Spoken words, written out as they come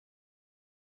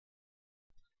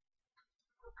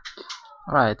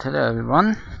Alright, hello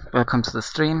everyone, welcome to the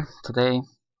stream. Today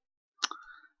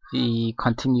we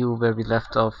continue where we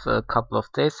left off a couple of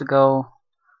days ago.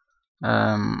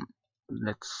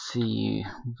 Let's see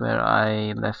where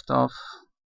I left off.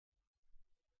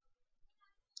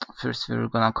 First we're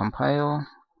gonna compile.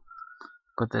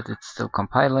 Good that it's still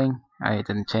compiling, I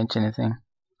didn't change anything.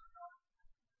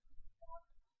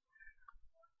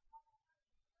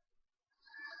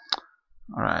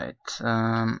 Alright,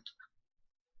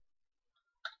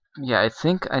 yeah, I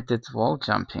think I did wall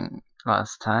jumping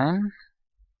last time.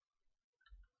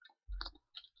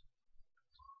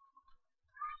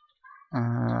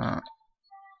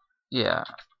 Yeah,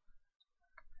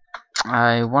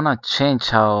 I wanna change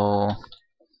how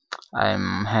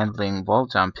I'm handling wall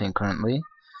jumping currently.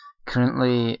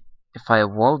 Currently, if I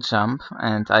wall jump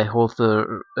and I hold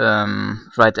the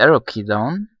right arrow key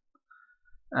down,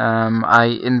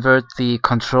 I invert the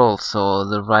control, so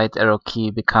the right arrow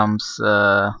key becomes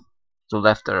the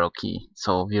left arrow key.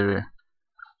 So we're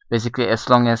basically, as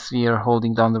long as we are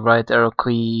holding down the right arrow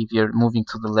key, we are moving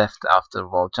to the left after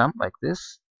wall jump like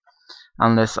this.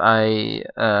 Unless I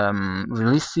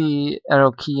release the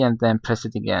arrow key and then press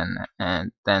it again,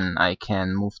 and then I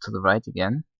can move to the right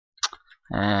again.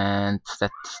 And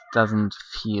that doesn't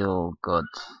feel good.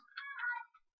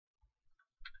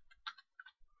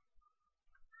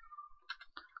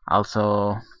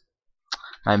 Also,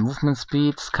 my movement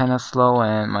speed is kinda slow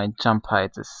and my jump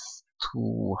height is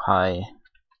too high.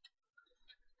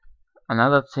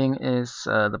 Another thing is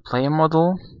the player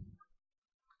model.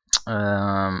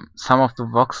 Some of the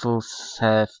voxels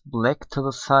have black to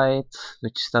the side,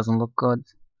 which doesn't look good.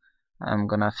 I'm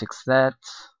gonna fix that.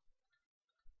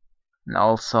 And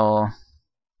also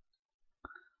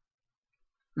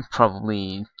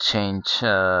probably change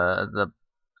the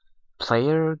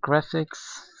player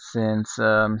graphics, since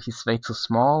he's way too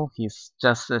small. He's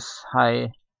just as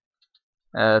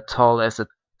tall as a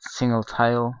single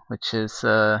tile, which is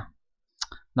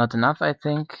not enough, I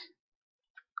think.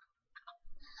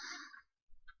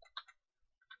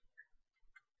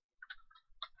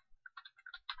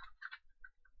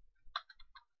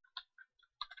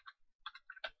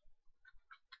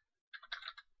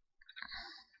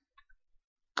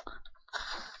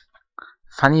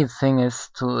 Funny thing is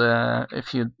to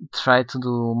if you try to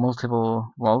do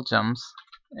multiple wall jumps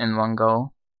in one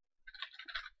go,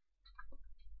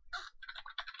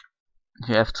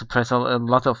 you have to press a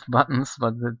lot of buttons,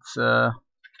 but it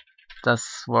does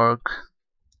work.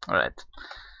 Alright.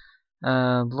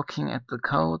 Looking at the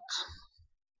code,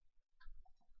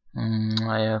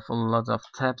 I have a lot of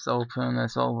tabs open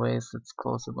as always. Let's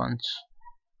close a bunch.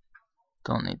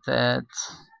 Don't need that.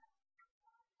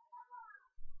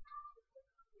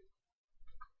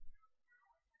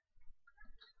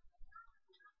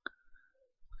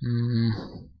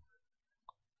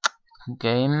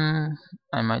 Game,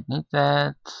 I might need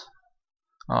that.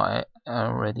 Oh, I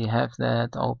already have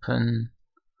that open.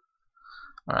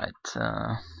 Alright,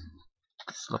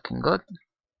 it's looking good.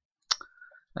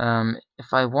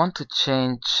 If I want to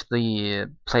change the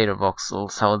player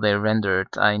voxels, how they're rendered,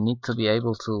 I need to be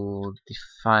able to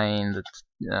define the,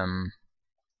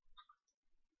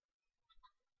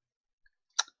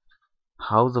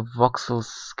 how the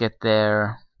voxels get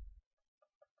there,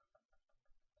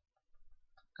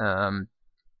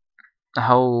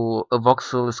 how a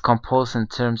voxel is composed in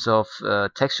terms of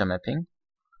texture mapping.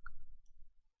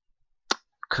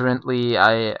 Currently,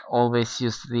 I always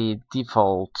use the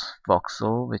default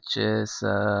voxel, which is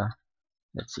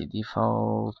let's see,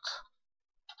 default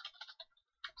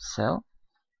cell.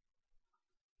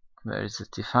 Where is it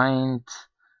defined?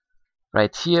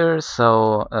 Right here.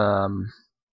 So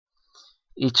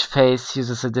each face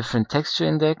uses a different texture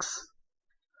index.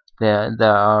 There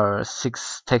are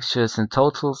 6 textures in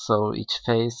total, so each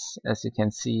face, as you can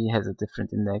see, has a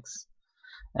different index.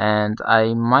 And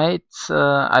I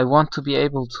want to be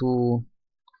able to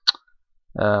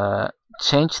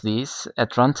change these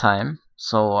at runtime.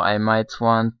 So I might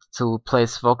want to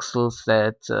place voxels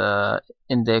that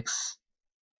index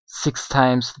 6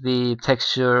 times the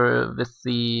texture with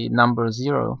the number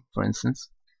 0, for instance,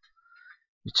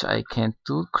 which I can't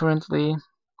do currently.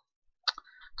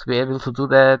 To be able to do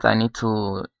that, I need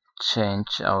to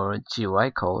change our GUI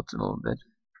code a little bit.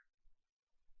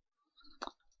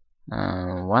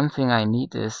 One thing I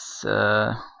need is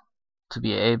to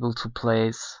be able to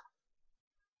place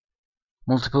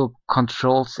multiple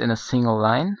controls in a single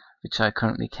line, which I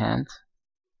currently can't.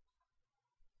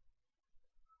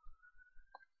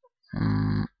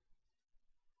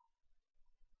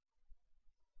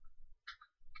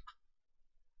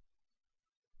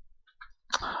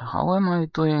 How am I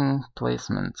doing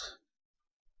placement?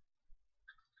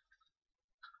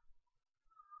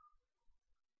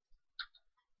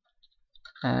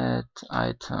 add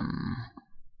item.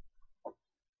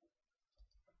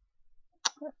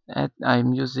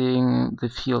 I'm using the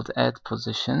field add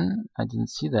position. I didn't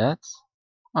see that.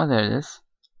 Oh, there it is.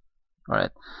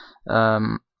 Alright.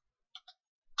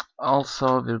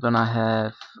 Also, we're gonna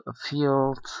have a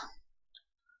field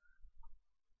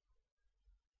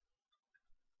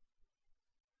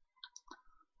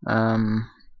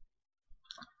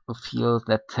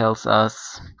that tells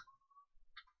us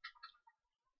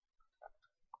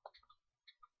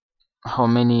how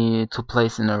many to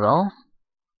place in a row.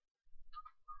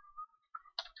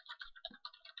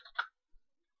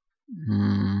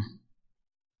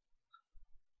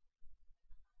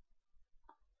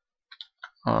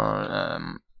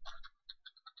 Or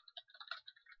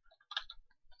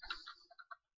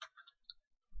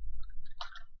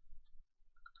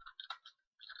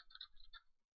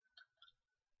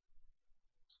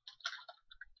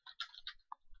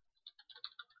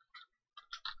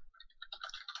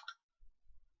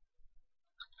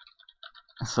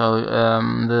so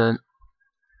the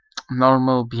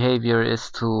normal behavior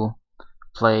is to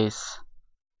place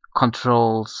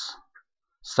controls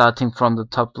starting from the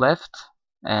top left,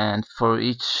 and for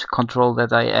each control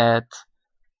that I add,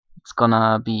 it's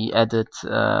gonna be added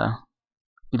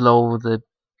below the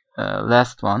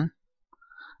last one,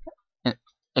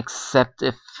 except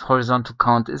if horizontal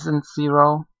count isn't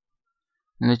 0,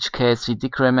 in which case we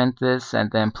decrement this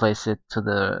and then place it to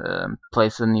the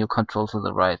place a new control to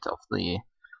the right of the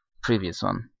previous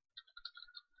one.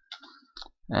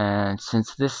 And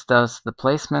since this does the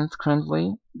placement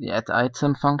currently, the add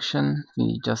item function,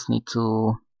 we just need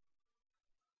to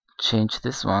change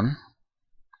this one.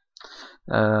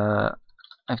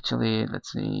 Actually,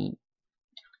 let's see,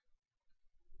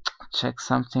 check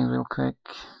something real quick.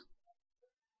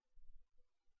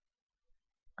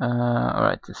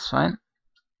 Alright, it's fine.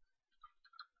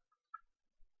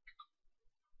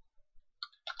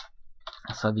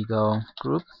 So we go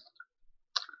group.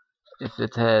 If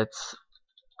it had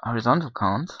horizontal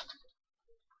count,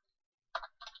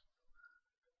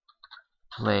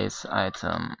 place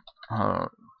item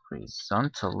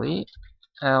horizontally,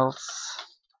 else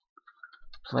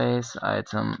place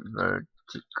item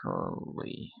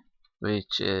vertically,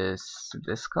 which is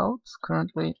this code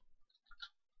currently.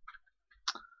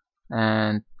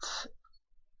 And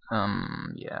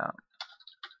yeah.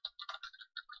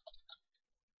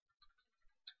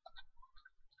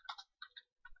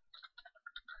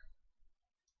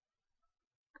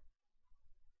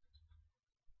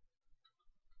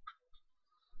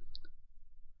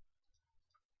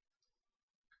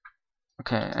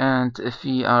 Okay, and if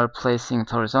we are placing it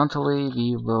horizontally,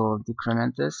 we will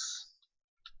decrement this.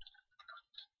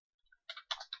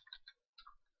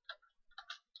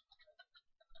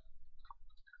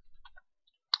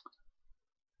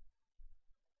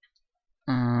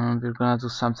 We're gonna do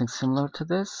something similar to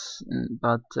this,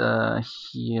 but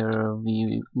here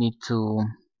we need to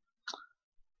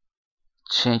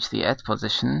change the add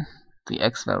position, the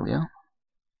X value.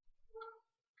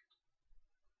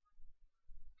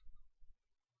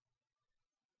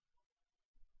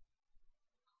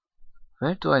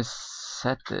 Where do I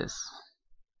set this?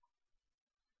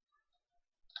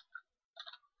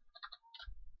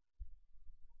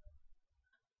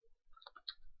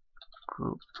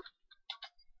 Group.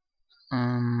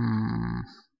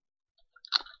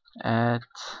 Add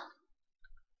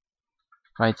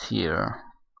right here.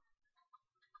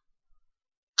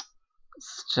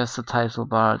 It's just a title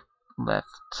bar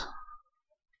left.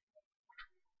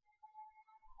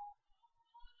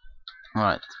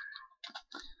 Alright.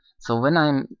 So when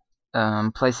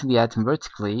I'm placing the item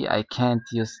vertically, I can't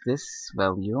use this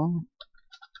value,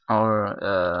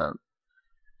 or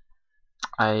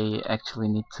I actually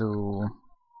need to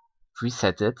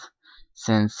reset it,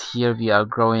 since here we are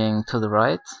growing to the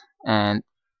right, and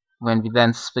when we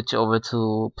then switch over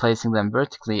to placing them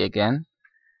vertically again,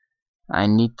 I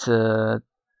need to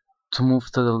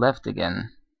move to the left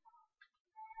again.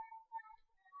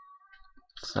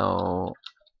 So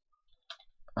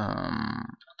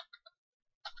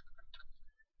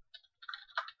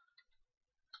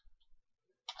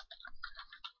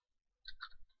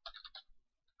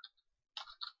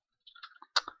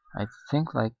I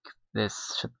think like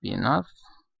this should be enough.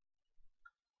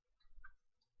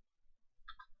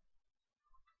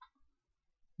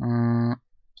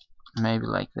 Maybe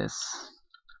like this.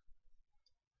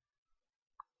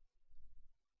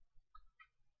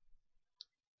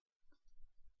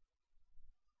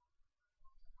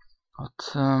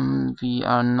 Bottom, we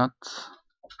are not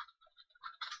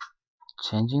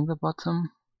changing the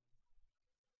bottom.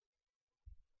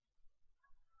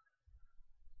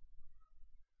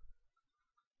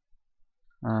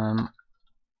 Yeah,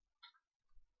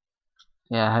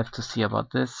 I have to see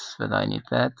about this, whether I need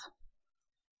that.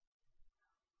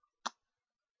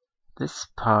 This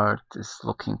part is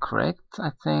looking correct,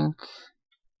 I think.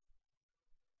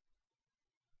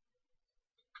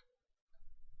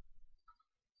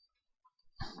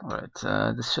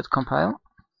 Alright, this should compile.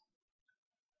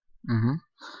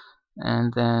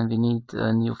 And then we need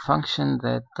a new function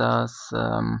that does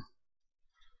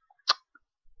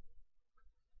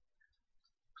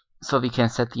so we can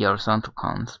set the horizontal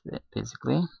count,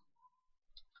 basically.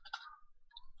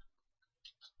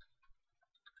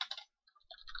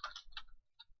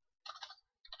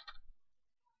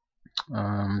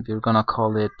 We're gonna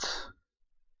call it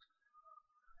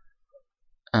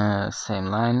same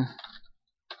line.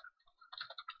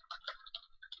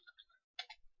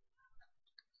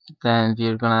 Then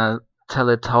we're gonna tell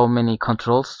it how many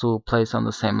controls to place on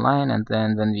the same line, and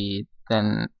then when we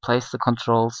then place the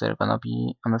controls, they're gonna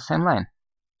be on the same line.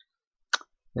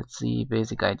 That's the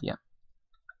basic idea.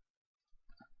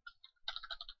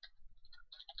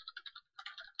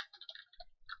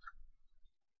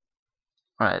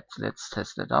 Alright, let's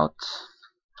test it out.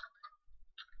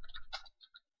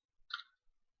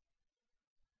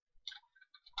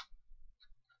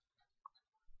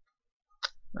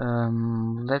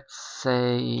 Let's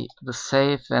say the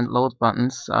save and load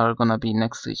buttons are gonna be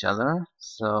next to each other,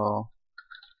 so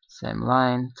same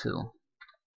line 2.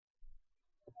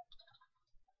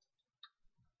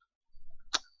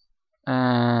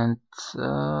 And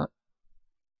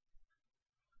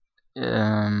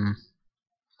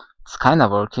it's kind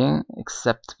of working,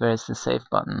 except where's the save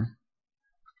button?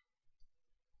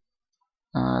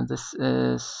 This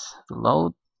is the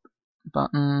load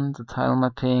button, the tile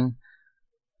mapping.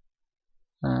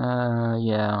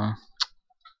 Yeah.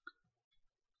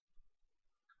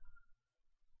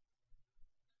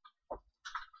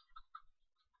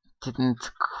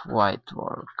 Didn't quite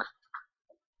work.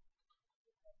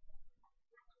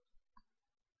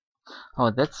 Oh,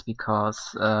 that's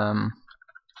because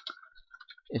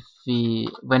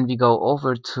when we go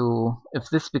over to, if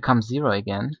this becomes 0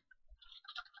 again,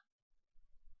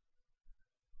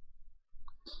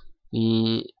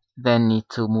 we then need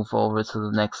to move over to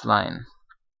the next line.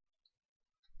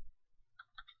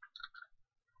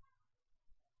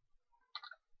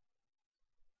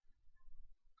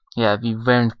 Yeah, we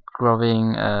weren't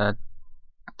growing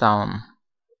down.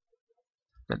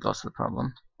 That was the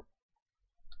problem.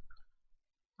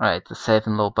 Alright, the save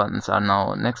and load buttons are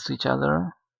now next to each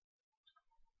other.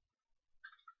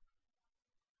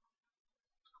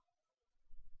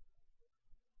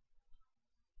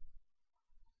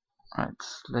 Alright,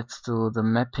 let's do the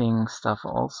mapping stuff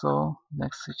also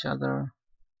next to each other.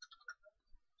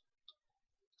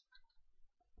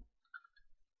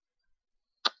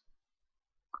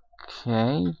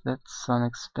 Okay, that's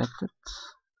unexpected.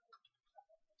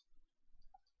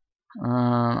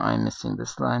 I'm missing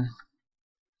this line.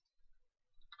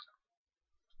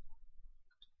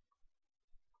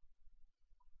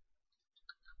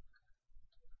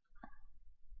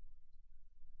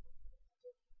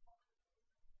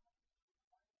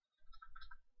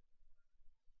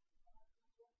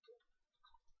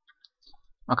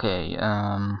 Okay,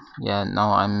 yeah,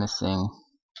 now I'm missing.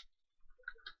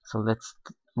 So let's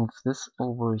move this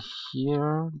over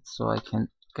here so I can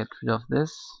get rid of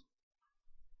this.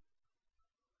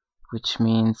 Which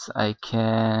means I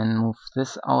can move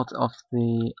this out of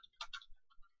the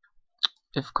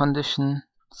if condition,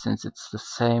 since it's the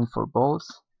same for both.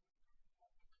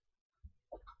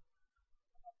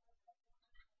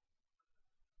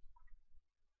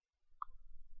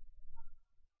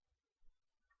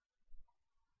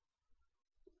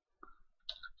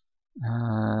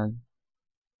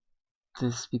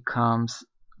 This becomes,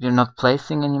 we're not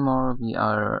placing anymore, we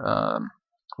are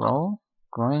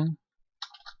growing.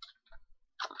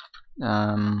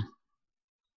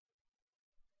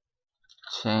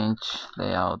 Change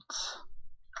layout.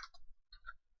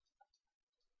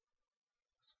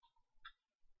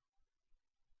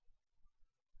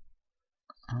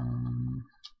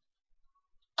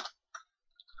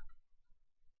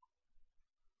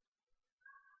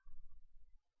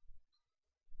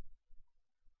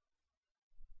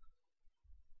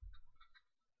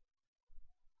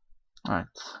 Alright.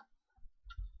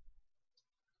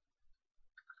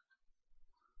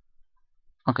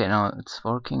 Okay, now it's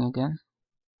working again.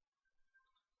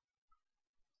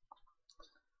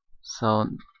 So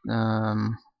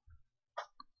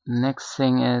next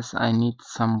thing is I need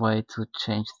some way to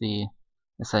change the,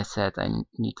 as I said, I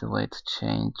need a way to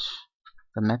change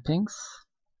the mappings.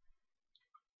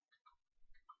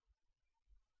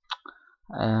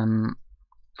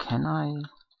 Can I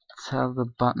tell the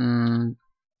button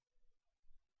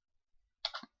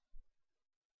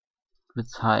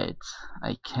with height?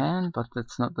 I can, but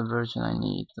that's not the version I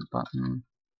need. The button.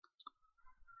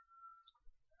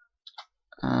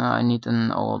 I need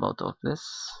an overload of this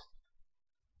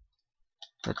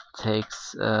that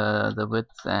takes the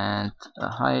width and the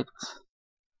height.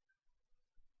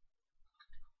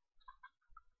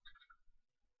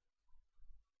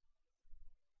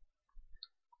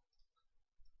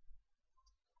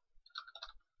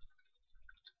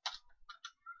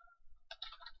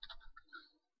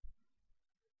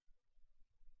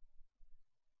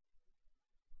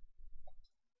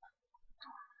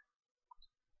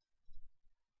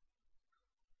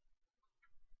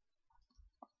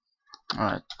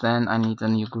 Alright, then I need a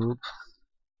new group,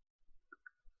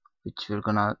 which we're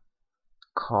gonna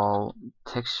call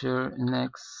texture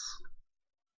index.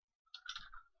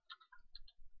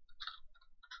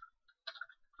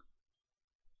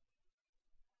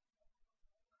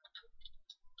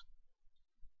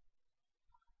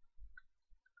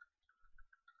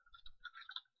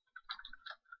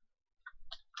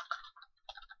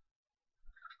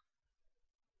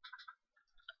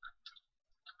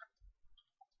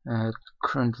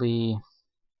 Currently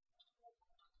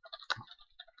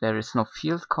there is no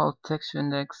field called texture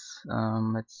index.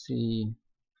 Let's see.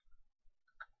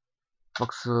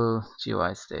 Voxel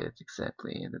GUI stated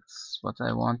exactly. That's what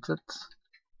I wanted.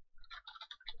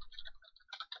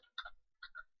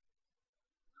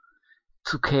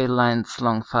 "2K lines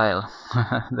long file."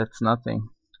 That's nothing.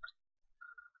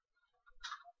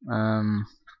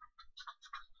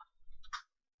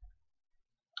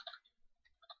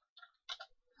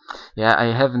 Yeah, I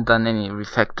haven't done any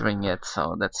refactoring yet,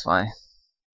 so that's why.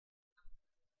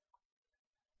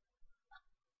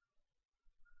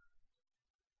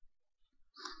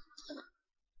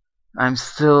 I'm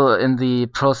still in the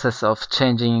process of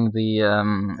changing the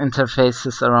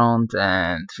interfaces around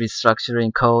and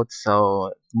restructuring code,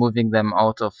 so moving them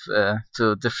out of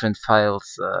to different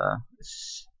files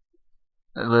is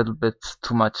a little bit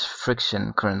too much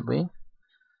friction currently.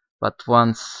 But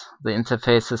once the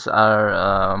interfaces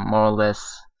are more or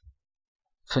less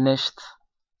finished,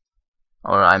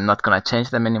 or I'm not gonna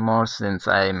change them anymore since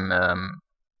I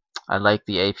like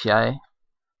the API,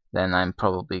 then I'm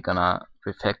probably gonna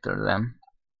refactor them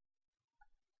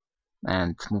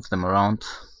and move them around.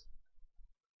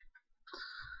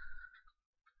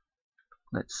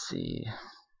 Let's see,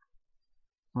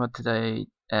 what did I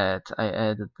add? I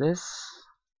added this.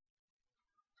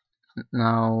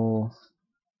 Now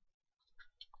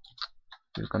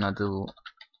we're gonna do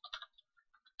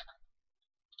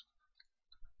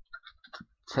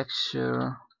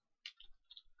texture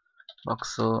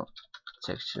voxel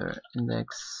texture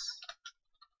index.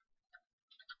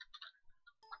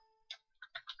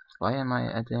 Why am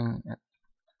I adding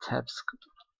tabs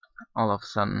all of a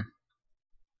sudden?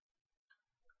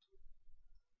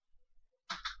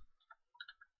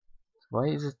 Why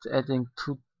is it adding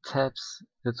 2 tabs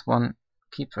with 1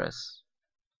 key press?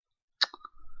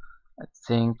 I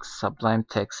think Sublime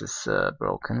Text is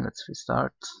broken. Let's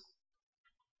restart.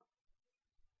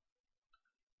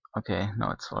 Okay, now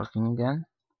it's working again.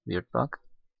 Weird bug.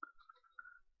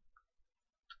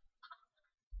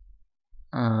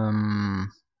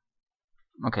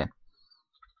 Okay.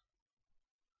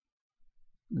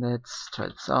 Let's try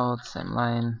this out. Same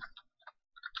line.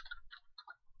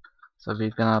 So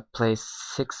we're gonna place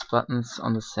 6 buttons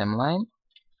on the same line.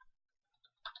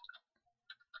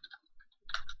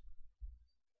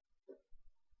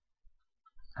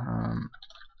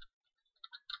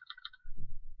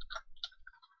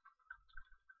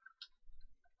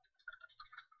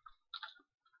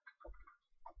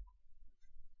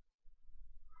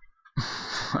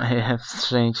 I have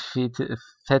strange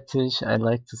fetish. I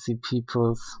like to see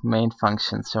people's main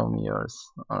function. Show me yours.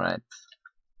 Alright.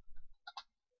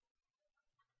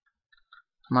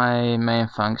 My main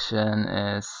function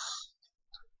is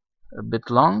a bit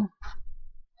long.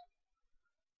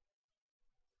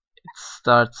 It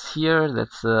starts here.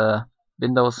 That's a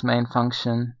Windows main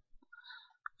function.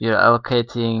 We are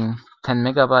allocating 10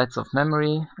 megabytes of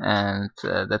memory, and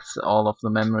that's all of the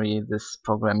memory this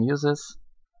program uses.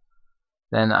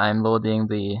 Then I'm loading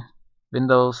the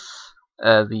Windows,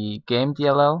 the game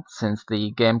DLL, since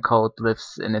the game code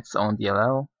lives in its own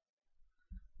DLL.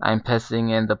 I'm passing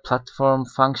in the platform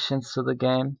functions to the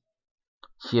game.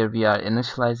 Here we are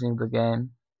initializing the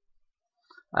game.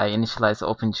 I initialize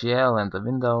OpenGL and the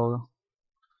window.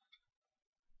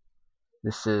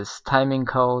 This is timing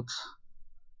code.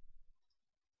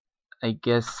 I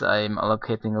guess I'm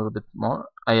allocating a little bit more.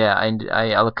 Oh yeah,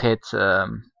 I allocate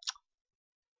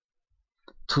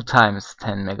 2 times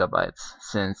 10 megabytes,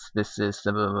 since this is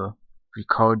the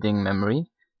recording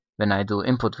memory when I do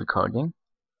input recording.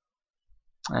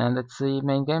 And it's the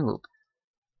main game loop.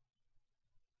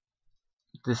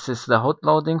 This is the hot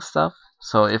loading stuff.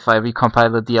 So if I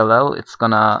recompile the DLL, it's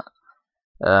gonna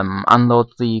unload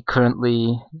the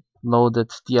currently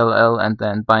loaded DLL and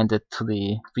then bind it to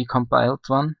the recompiled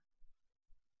one.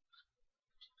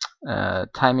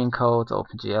 Timing code,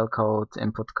 OpenGL code,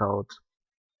 input code.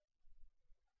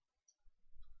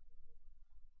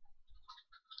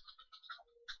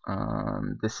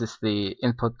 This is the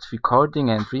input recording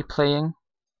and replaying.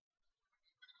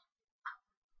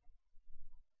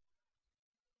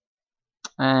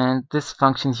 And this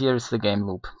function here is the game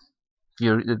loop.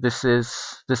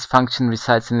 This function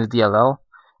resides in the DLL,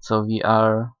 so we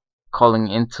are calling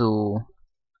into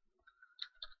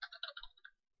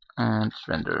and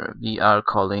render. We are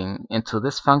calling into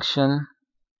this function,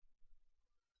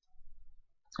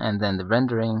 and then the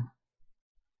rendering,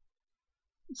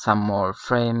 some more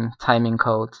frame timing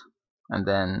code, and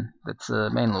then that's a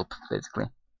main loop basically.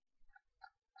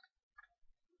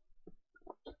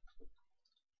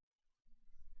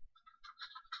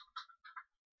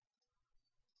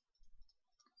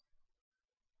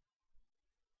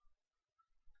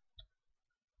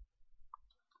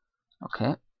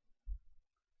 Okay.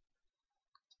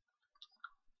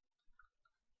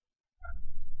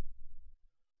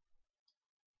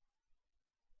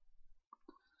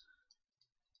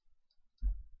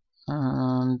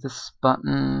 This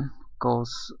button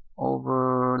goes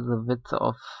over the width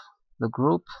of the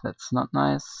group. That's not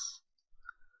nice.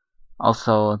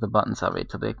 Also, the buttons are way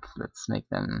too big. Let's make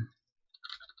them.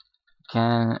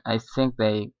 I think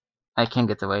I can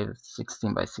get away with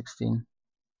 16 by 16.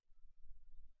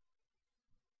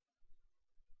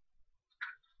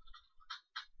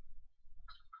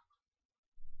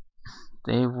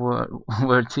 They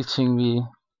were teaching me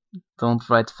don't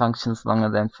write functions longer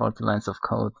than 40 lines of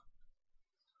code.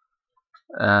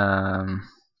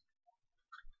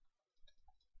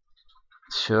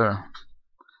 Sure.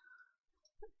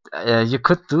 You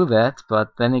could do that, but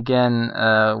then again,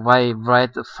 why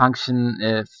write a function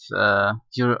if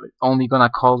you're only gonna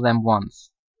call them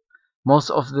once? Most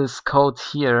of this code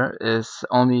here is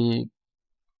only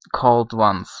called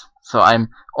once, so I'm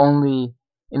only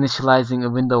initializing a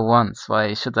window once.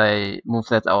 Why should I move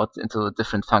that out into a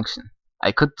different function?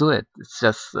 I could do it, it's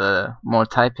just more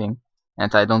typing,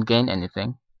 and I don't gain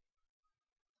anything.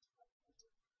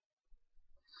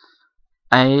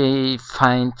 I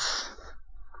find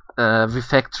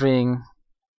refactoring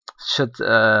should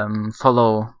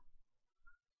follow.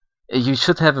 You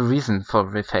should have a reason for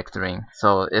refactoring.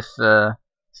 So if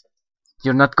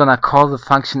you're not gonna call the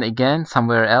function again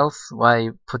somewhere else,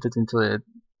 why put it into a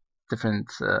different?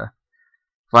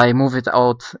 Why move it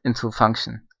out into a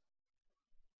function?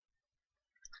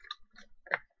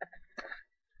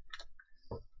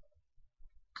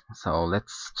 So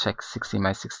let's check 16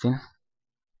 by 16.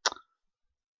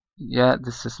 Yeah,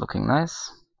 this is looking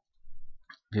nice.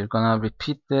 We're gonna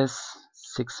repeat this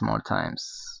 6 more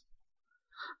times.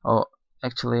 Oh,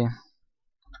 actually,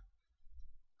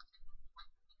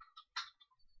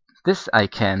 this I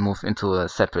can move into a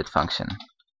separate function.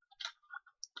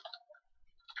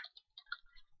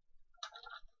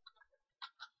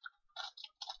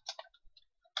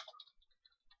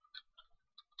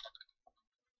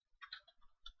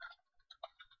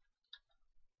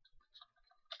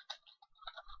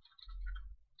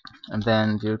 And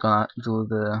then we're gonna do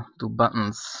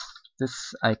buttons.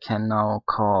 This I can now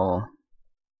call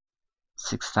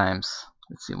 6 times.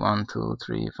 Let's see, 1, 2,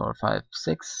 3, 4, 5,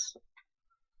 6.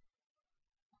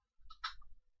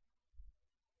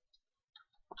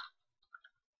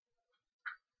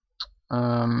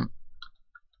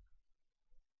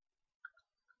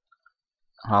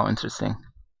 How interesting.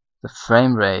 The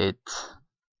frame rate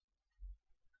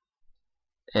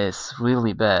is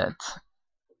really bad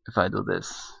if I do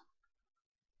this.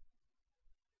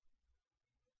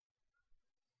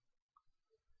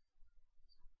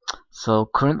 So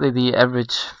currently the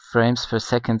average frames per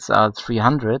second are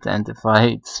 300, and if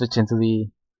I switch into the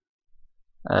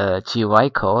GUI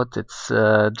code, it's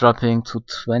dropping to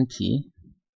 20.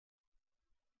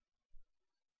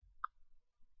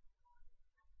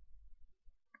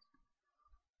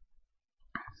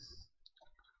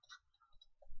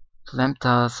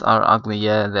 Lambdas are ugly,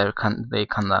 yeah, they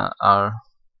kinda are.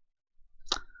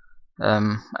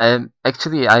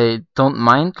 Actually, I don't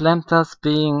mind lambdas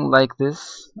being like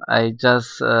this. I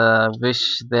just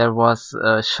wish there was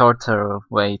a shorter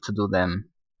way to do them,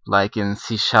 like in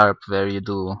C# where you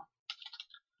do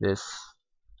this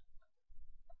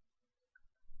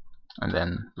and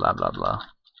then blah blah blah.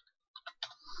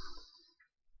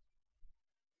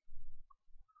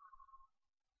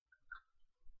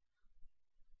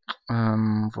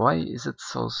 Why is it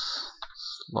so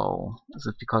slow? Is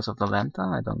it because of the lambda?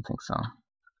 I don't think so.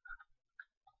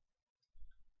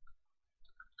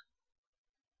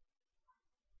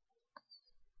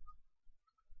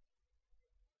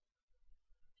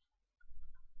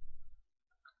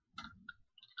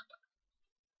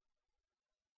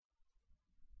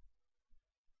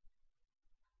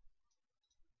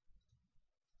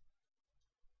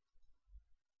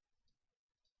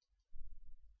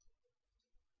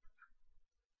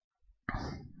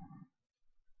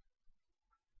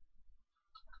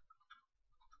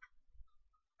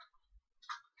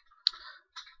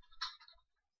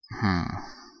 Hmm.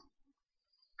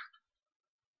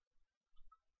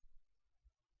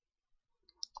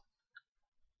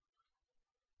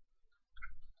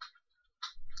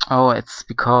 Oh, it's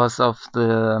because of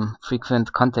the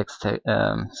frequent context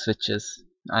switches.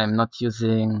 I'm not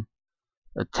using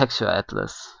a texture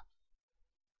atlas.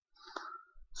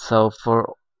 So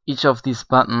for each of these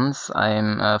buttons,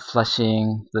 I'm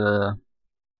flushing the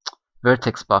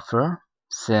vertex buffer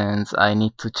since I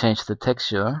need to change the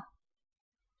texture.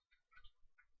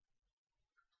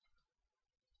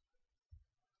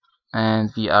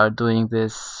 And we are doing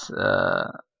this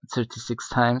 36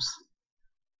 times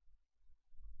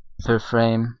per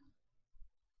frame.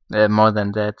 More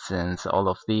than that, since all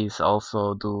of these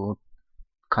also do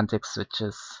context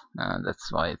switches.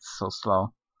 That's why it's so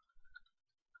slow.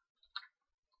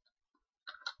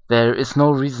 There is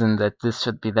no reason that this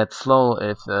should be that slow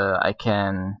if I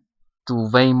can do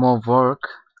way more work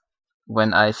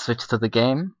when I switch to the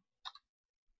game,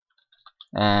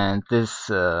 and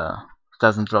this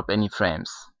doesn't drop any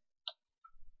frames.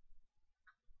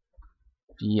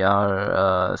 We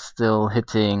are still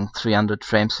hitting 300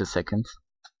 frames per second.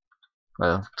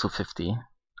 Well, 250.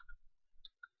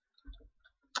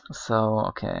 So,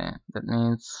 okay, that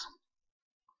means,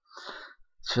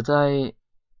 should I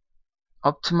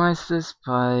optimize this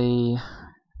by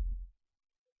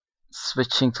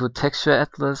switching to a texture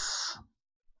atlas?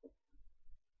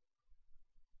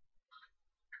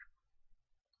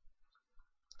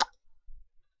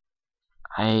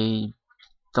 I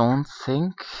don't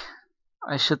think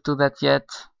I should do that yet.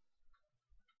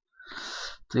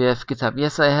 Do you have GitHub?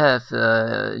 Yes, I have.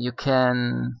 You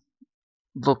can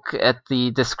look at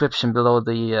the description below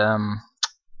the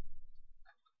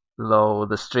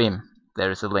stream.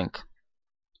 There is a link,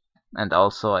 and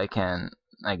also I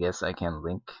guess I can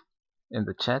link in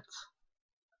the chat.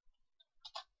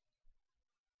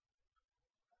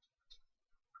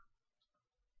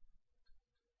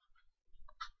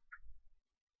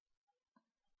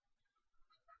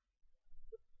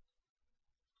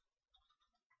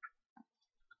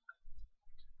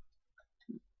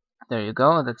 There you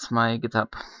go. That's my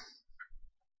GitHub.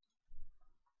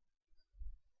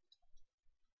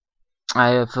 I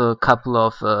have a couple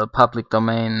of public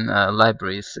domain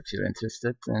libraries if you're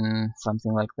interested in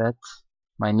something like that.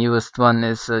 My newest one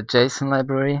is a JSON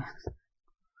library,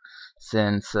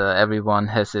 since everyone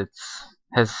has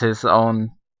his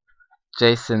own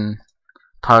JSON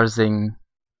parsing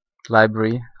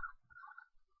library.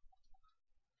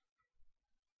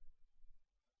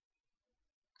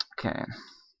 Okay.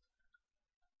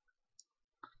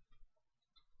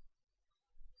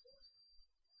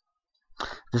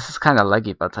 This is kind of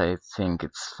laggy, but I think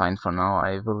it's fine for now.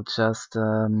 I will just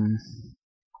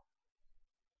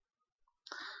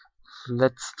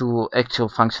let's do actual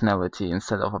functionality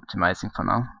instead of optimizing for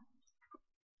now.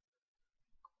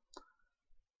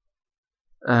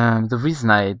 The reason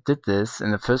I did this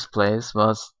in the first place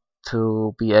was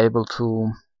to be able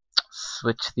to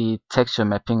switch the texture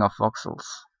mapping of voxels.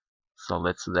 So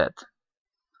let's do that.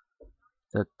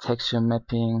 The texture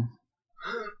mapping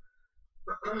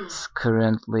is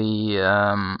currently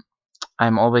I'm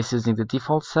always using the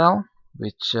default cell,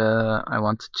 which I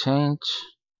want to change.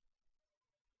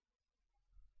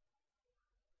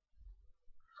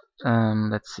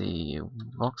 Let's see,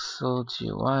 voxel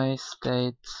GUI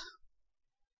state.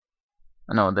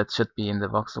 No, that should be in the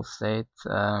voxel state.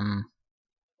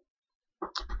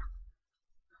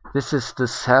 This is the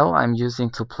cell I'm using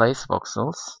to place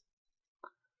voxels.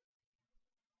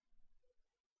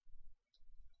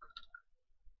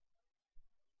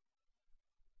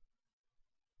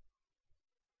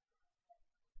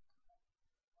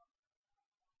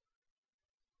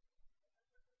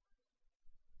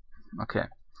 Okay,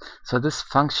 so this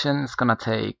function is gonna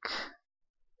take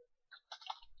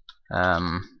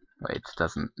wait, it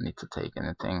doesn't need to take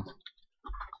anything.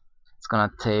 It's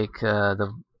gonna take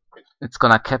it's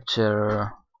gonna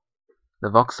capture the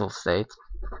voxel state,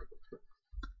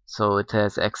 so it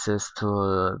has access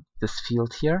to this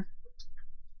field here.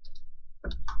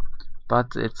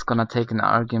 but it's gonna take an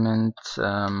argument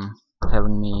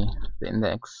telling me the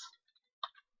index.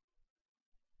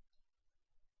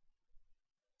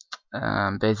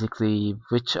 Basically,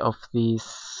 which of the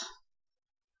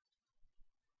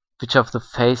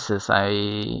faces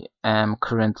I am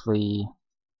currently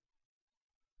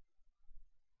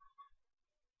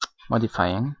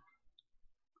modifying.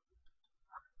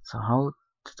 So how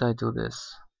did I do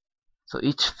this? So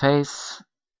each face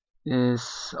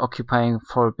is occupying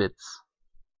 4 bits.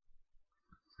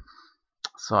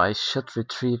 So I should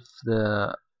retrieve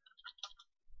the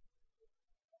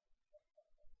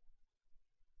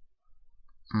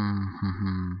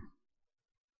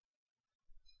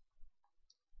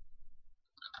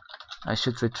I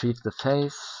should retrieve the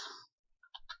face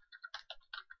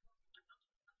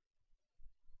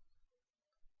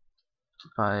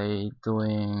by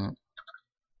doing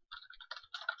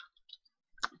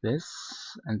this,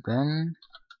 and then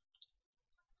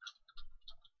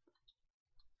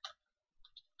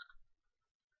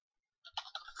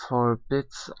four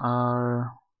bits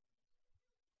are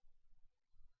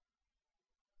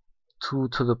 2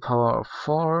 to the power of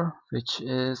 4, which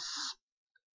is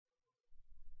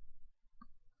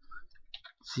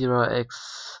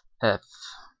 0xf,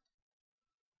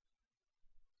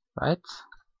 right?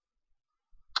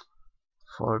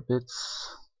 4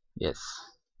 bits, yes.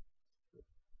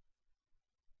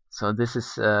 So this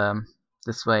is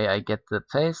this way I get the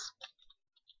face.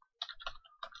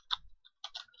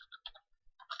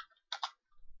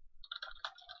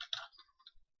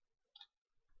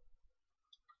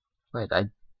 Wait, I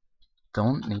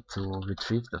don't need to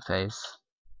retrieve the face.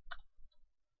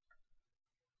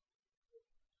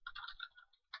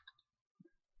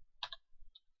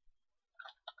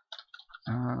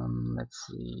 Let's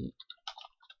see.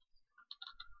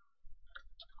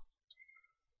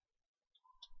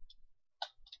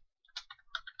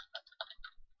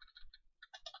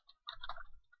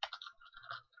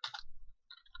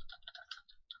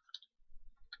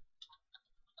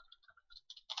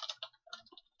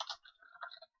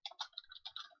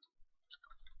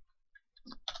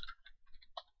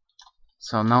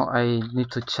 So now I need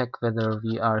to check whether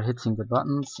we are hitting the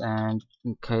buttons, and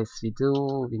in case we do,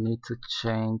 we need to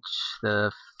change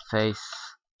the face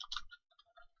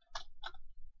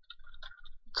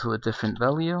to a different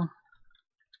value.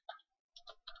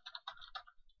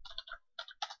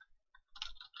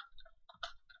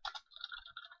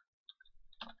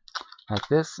 Like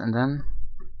this, and then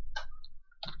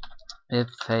if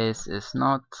face is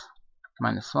not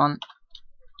 -1,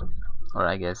 or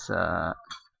I guess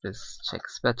this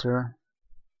checks better,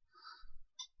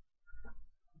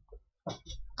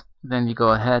 then we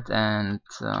go ahead and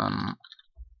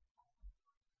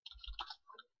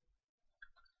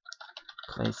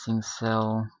placing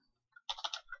cell.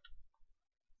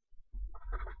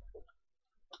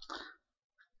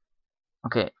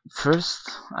 Okay, first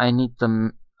I need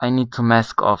to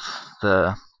mask off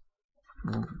the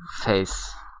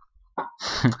face.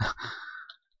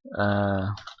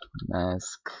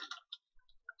 Mask,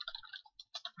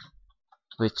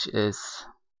 which is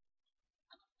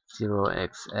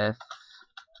 0xf.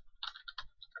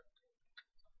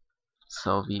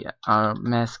 So we are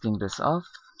masking this off.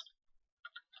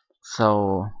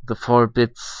 So the 4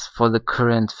 bits for the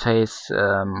current face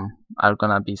are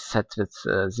gonna be set with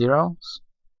 0s.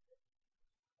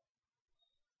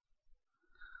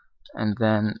 And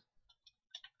then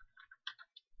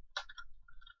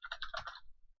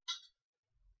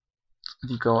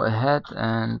we go ahead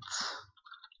and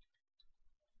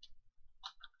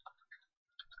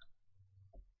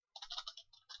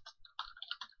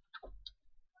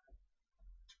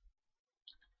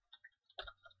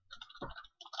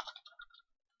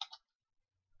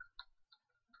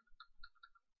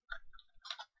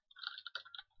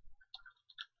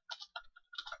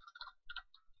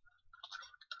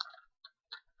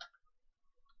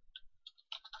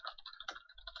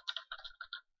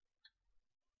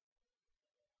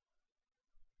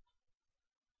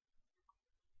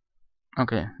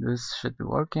okay, this should be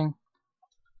working.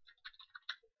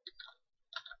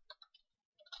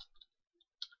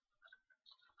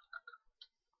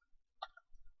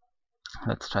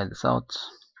 Let's try this out.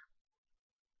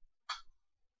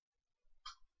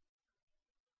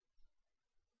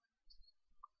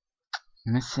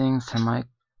 Missing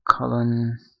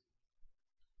semicolon.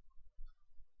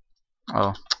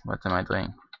 Oh, what am I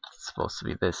doing? It's supposed to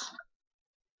be this.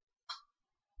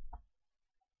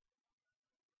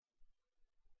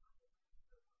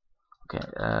 Okay,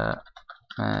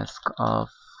 mask of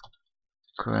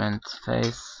current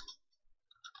face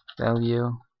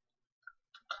value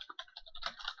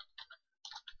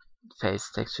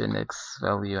face texture index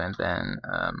value, and then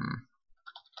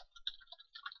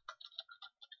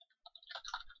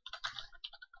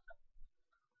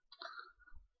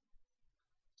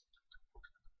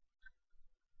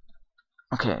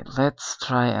okay, let's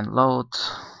try and load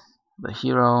the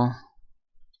hero.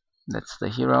 That's the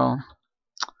hero.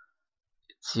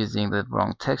 It's using the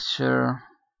wrong texture.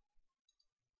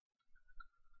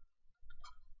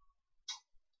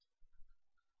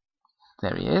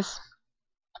 There he is.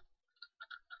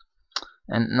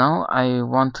 And now I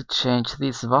want to change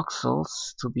these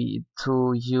voxels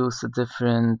to use a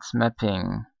different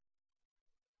mapping.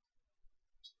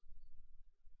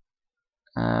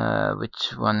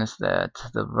 Which one is that?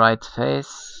 The right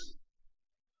face?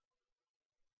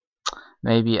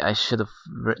 Maybe I should have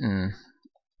written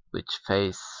which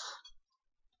face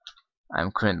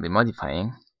I'm currently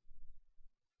modifying.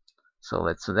 So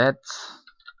let's do that.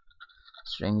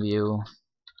 String view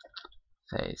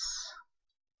face.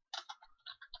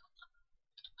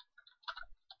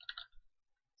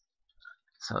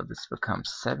 So this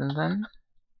becomes 7 then.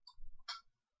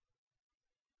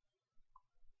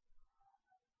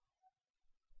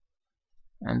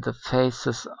 And the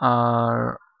faces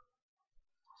are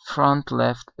front,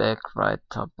 left, back, right,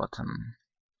 top, bottom.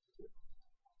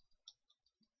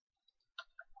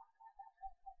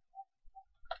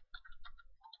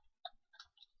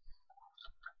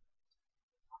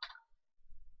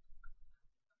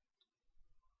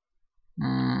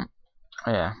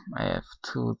 Yeah, I have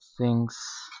two things.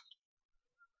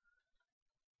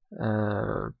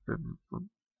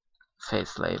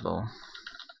 Face label.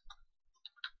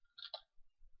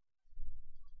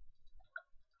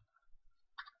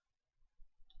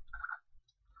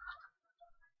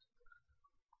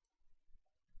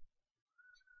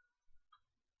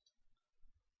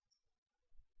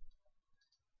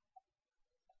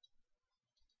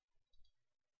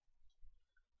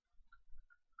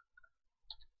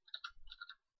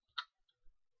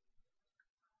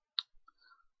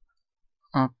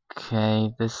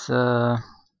 Okay, this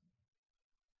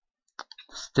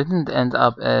didn't end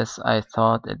up as I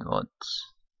thought it would.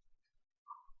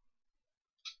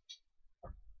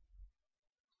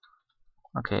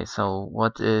 Okay, so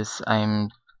what is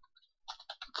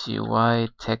GUI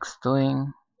text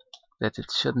doing that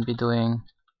it shouldn't be doing?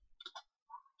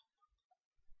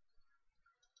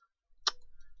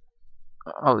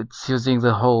 Oh, it's using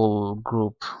the whole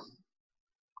group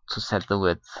to set the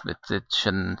width, which it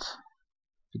shouldn't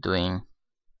be doing.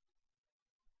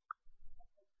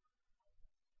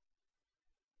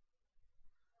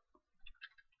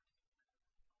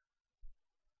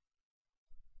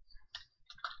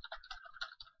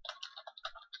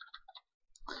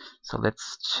 So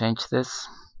let's change this.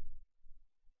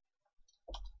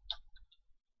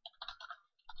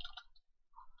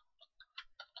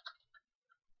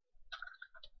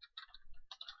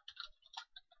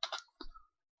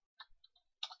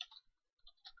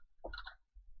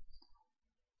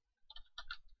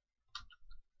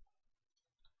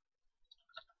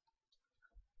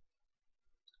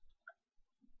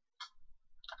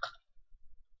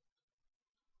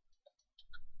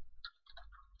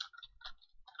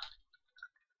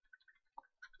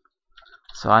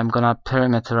 So I'm gonna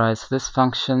parameterize this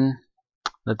function.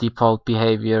 The default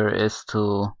behavior is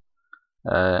to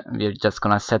we're just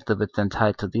gonna set the width and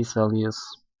height to these values.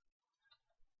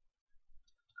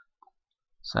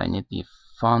 So I need the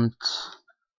font.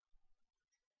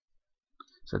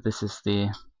 So this is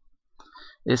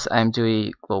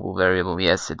IMGUI global variable?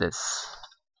 Yes, it is.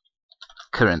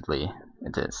 Currently,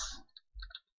 it is.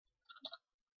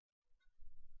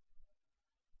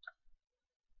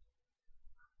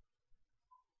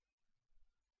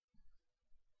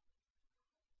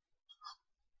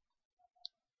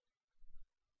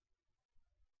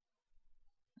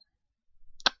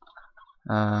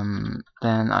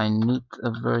 Then I need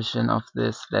a version of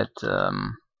this that oh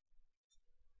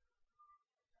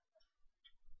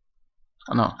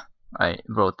no, I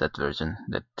wrote that version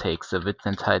that takes the width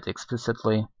and height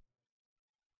explicitly.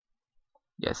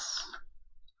 Yes.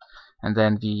 And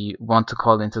then we want to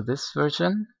call into this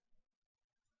version.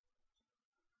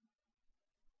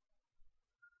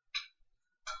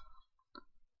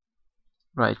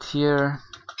 Right here,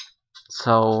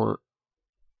 so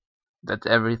that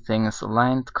everything is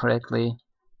aligned correctly.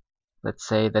 Let's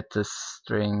say that the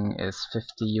string is 50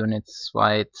 units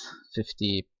wide,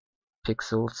 50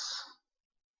 pixels,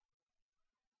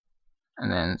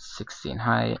 and then 16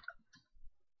 high.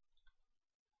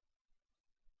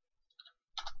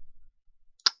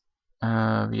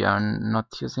 We are not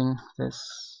using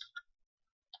this.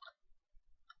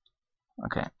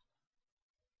 Okay.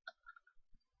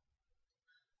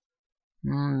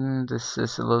 This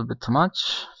is a little bit too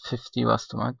much. 50 was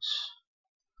too much.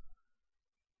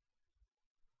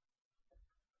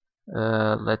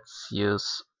 Let's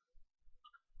use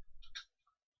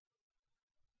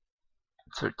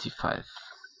 35.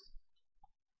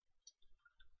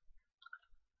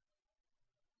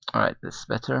 Alright, this is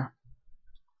better.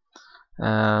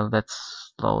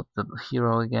 Let's load the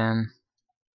hero again.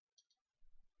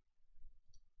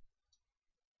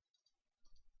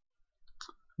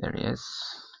 There he is.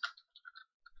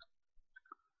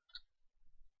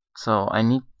 So I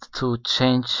need to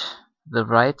change the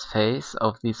right face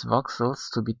of these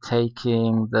voxels to be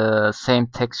taking the same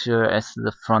texture as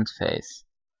the front face.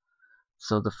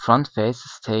 So the front face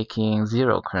is taking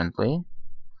 0 currently.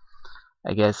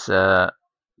 I guess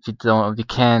we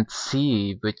can't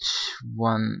see which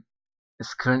one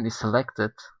is currently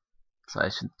selected, so I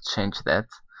should change that.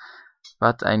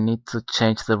 But I need to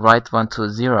change the right one to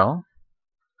 0.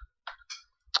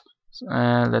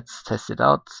 Let's test it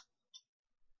out.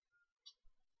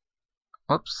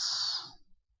 Oops.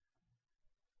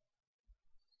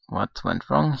 What went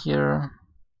wrong here?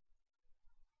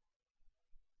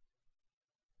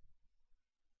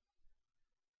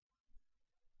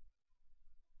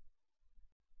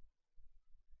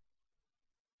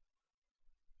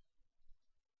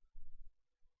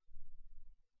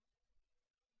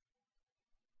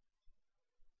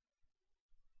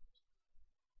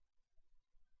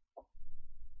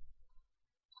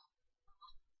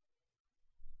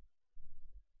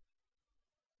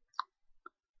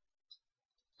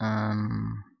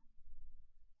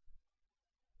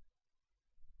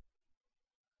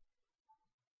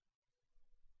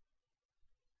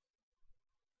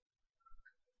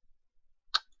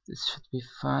 This should be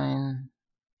fine.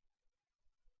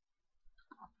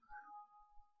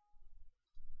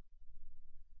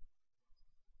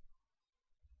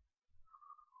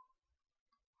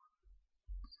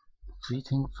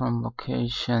 Greeting from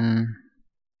location.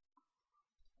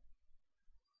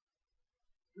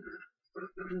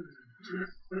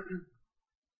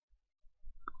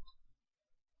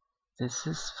 This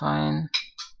is fine.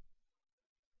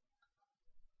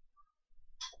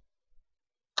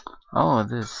 Oh,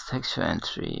 this texture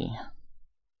entry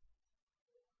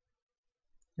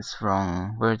is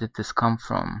wrong. Where did this come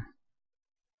from?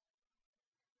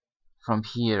 From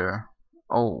here.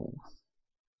 Oh,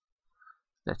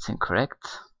 that's incorrect.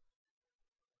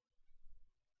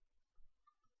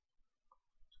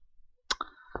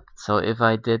 So if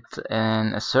I did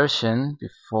an assertion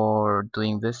before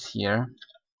doing this here,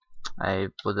 I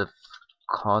would have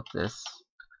caught this.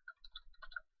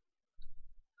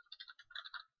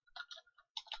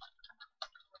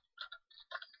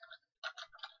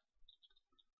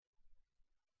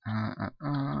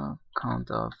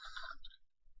 Count of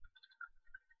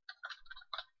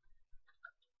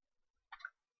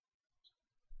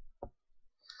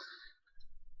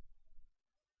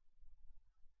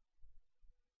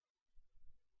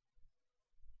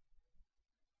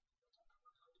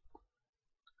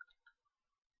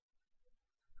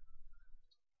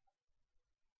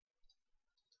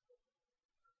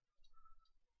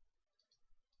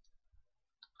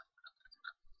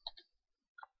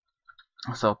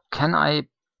so can I?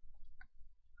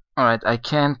 Alright, I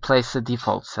can place a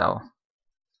default cell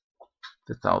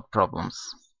without problems.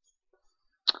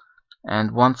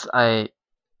 And once I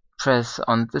press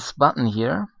on this button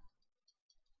here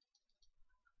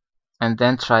and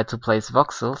then try to place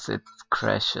voxels, it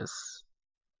crashes.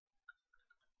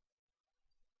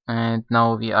 And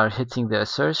now we are hitting the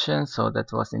assertion, so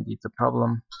that was indeed the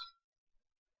problem.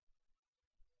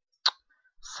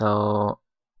 So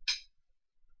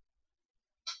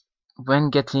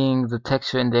when getting the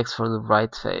texture index for the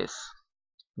right face,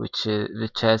 which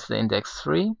has the index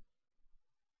 3,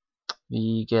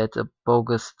 we get a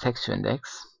bogus texture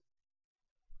index.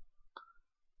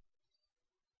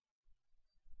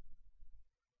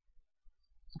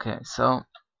 Okay, so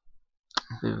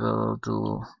we will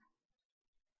do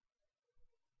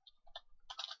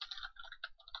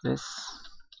this.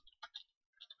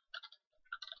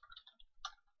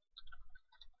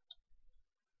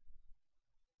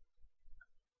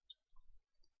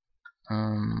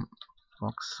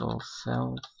 Voxel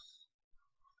self.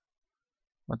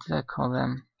 What did I call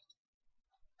them?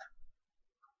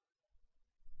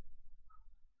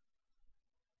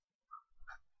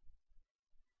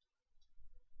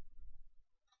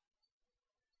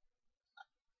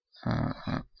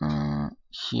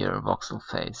 Here, voxel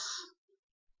face.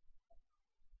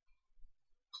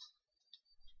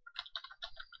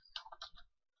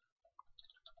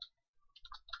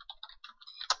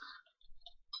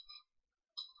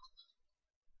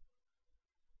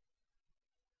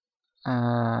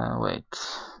 Wait,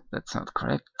 that's not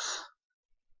correct.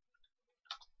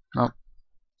 Nope,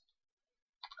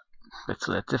 let's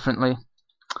do it differently.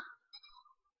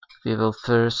 We will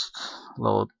first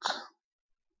load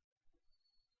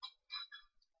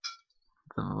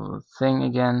the thing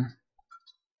again.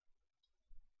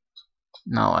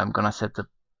 Now I'm gonna set the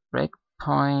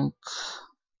breakpoint.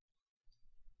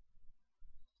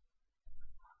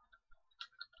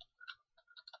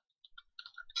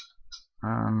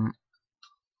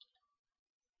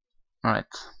 Alright.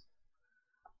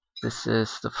 This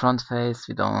is the front face.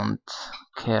 We don't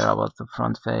care about the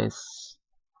front face.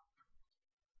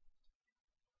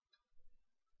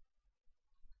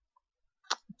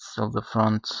 It's still the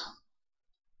front.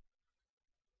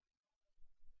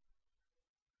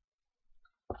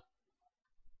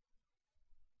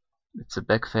 It's a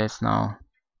back face now.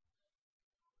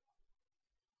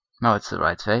 Now it's the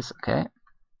right face, okay.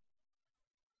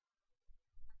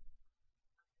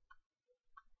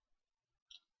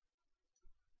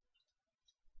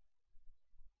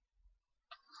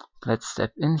 Let's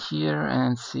step in here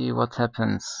and see what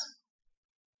happens.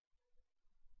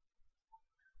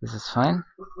 This is fine.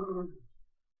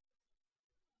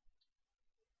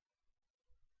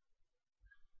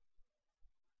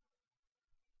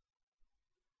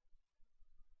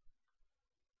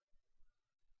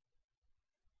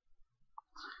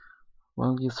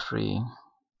 Value 3.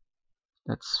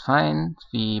 That's fine.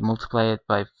 We multiply it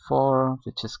by 4,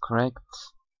 which is correct.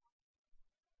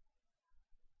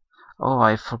 Oh,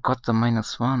 I forgot the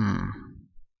 -1.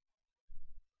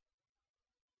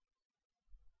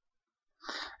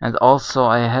 And also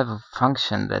I have a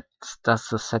function that does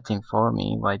the setting for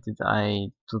me. Why did I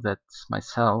do that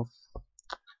myself?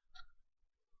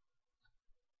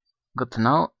 Good to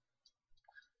know.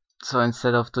 So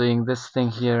instead of doing this thing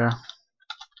here,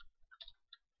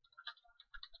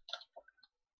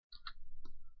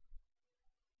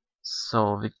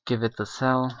 so we give it a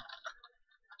cell,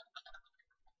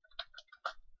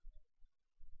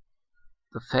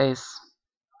 the face,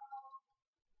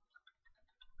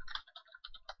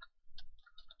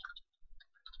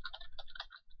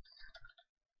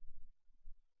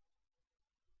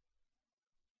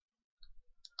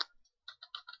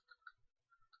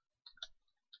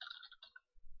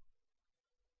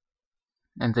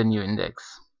 and the new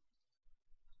index.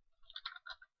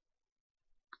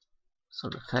 So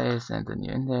the face and the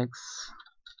new index,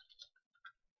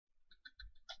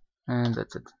 and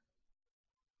that's it.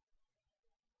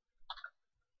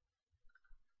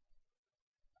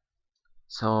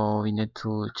 So we need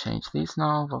to change these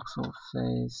now. Voxel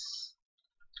face,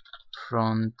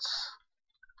 front,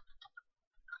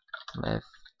 left,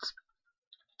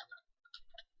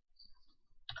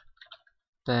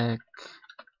 back,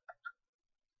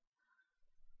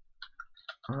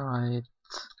 right,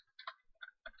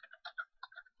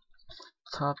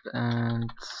 top, and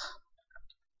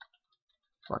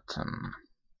bottom.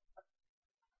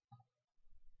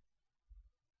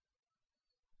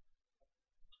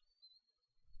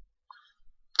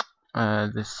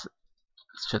 This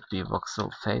should be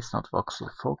voxel face, not voxel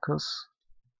focus.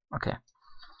 Okay.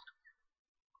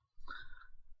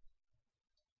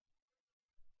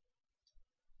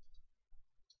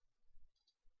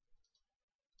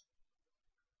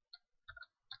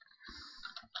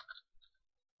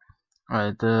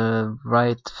 Alright, the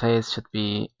right face should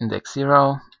be index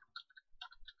 0.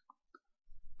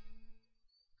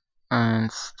 And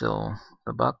still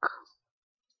the bug.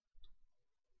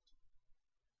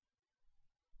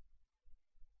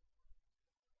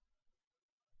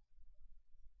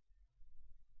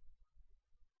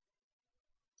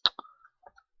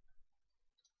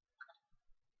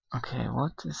 Okay,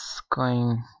 what is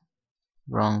going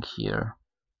wrong here?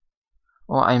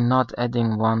 Oh, I'm not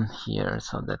adding 1 here,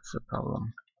 so that's the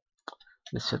problem.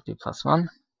 This should be +1.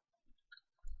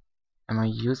 Am I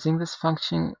using this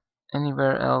function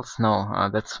anywhere else? No,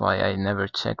 that's why I never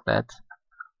check that.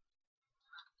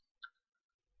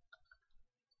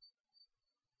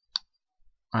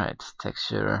 Alright,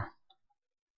 texture.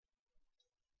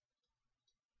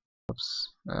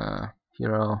 Oops,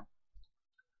 hero.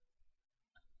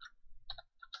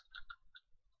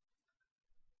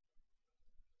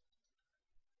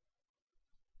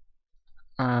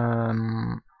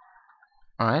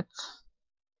 Alright.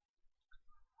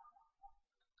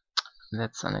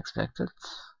 That's unexpected.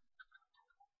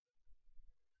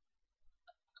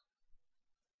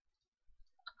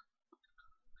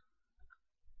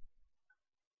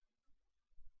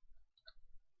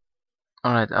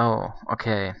 Alright, oh,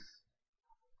 okay.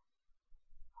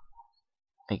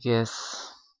 I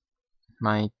guess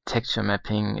my texture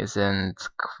mapping isn't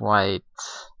quite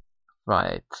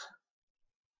right.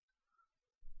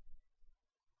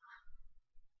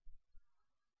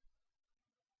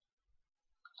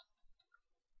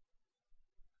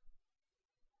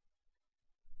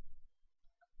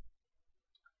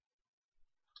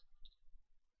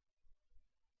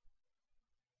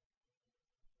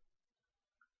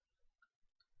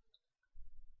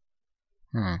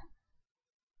 Hmm.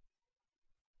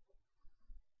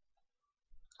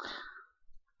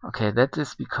 Okay, that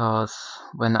is because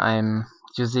when I'm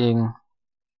using...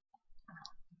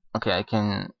 Okay, I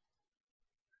can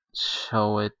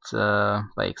show it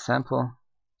by example.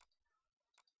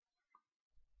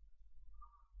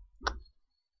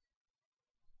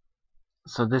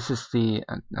 So this is the...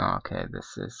 no, okay,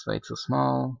 this is way too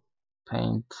small.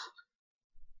 Paint.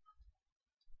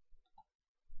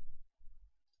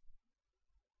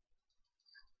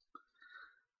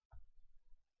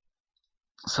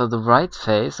 So the right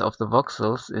face of the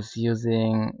voxels is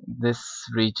using this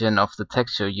region of the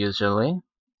texture usually.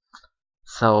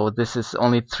 So this is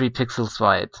only 3 pixels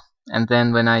wide. And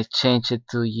then when I change it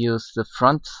to use the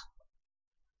front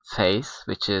face,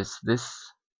 which is this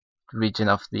region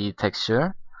of the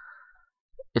texture,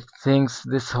 it thinks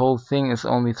this whole thing is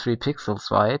only 3 pixels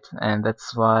wide, and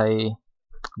that's why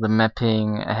the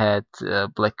mapping had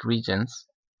black regions.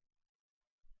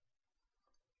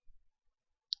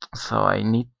 So I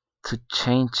need to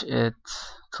change it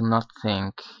to not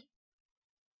think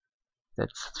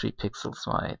that's 3 pixels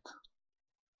wide.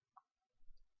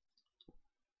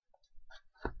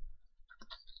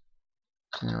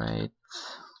 Generate.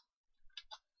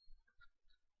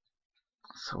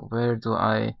 So where do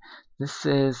I... this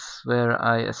is where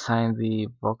I assign the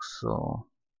voxel.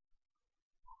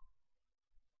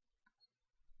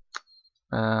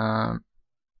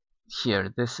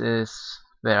 Here, this is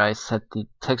where I set the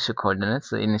texture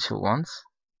coordinates, the initial ones.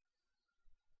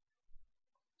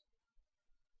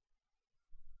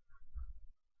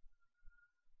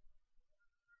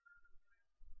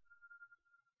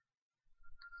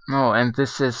 Oh, and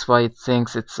this is why it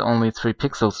thinks it's only 3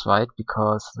 pixels wide,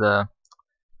 because the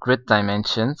grid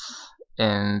dimensions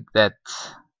in that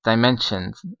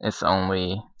dimension is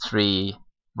only 3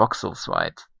 voxels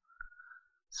wide.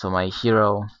 So my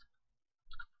hero,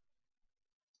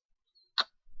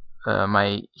 where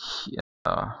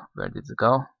did it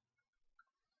go?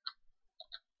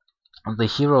 The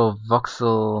hero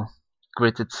voxel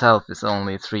grid itself is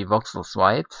only 3 voxels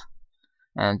wide,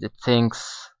 and it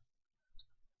thinks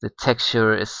the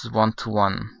texture is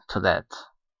 1-to-1 to that.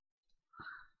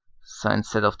 So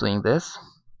instead of doing this,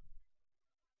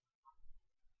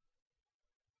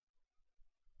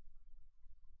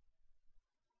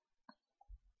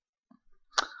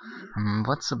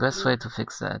 what's the best way to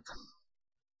fix that?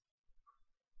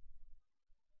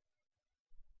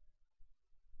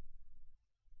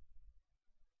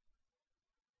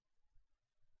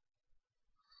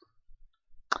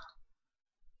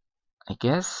 I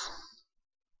guess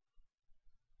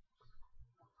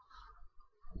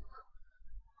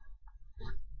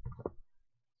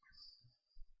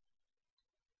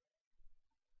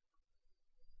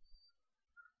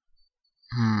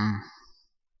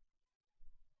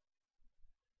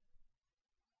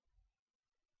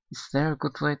is there a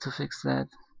good way to fix that?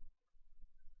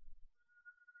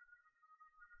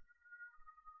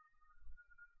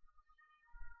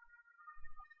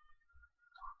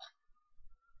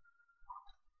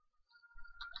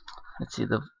 Let's see,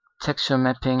 the texture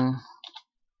mapping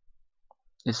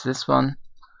is this one.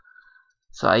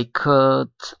 So I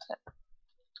could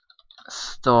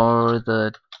store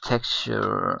the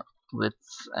texture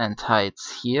widths and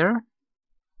heights here.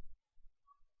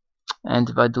 And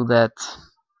if I do that,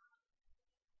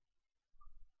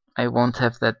 I won't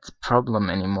have that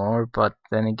problem anymore. But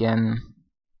then again,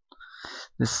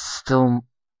 this still...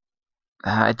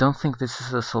 I don't think this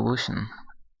is a solution.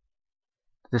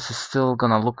 This is still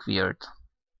gonna look weird.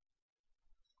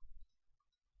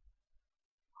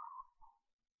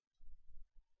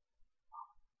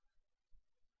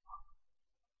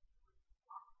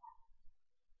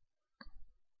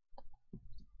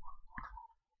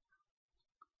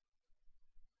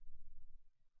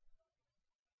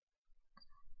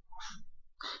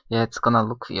 Yeah, it's gonna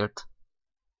look weird.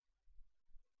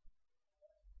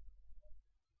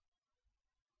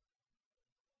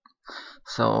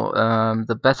 So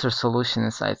the better solution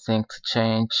is, I think, to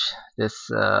change this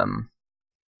the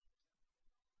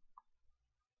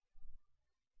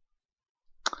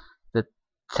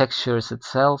textures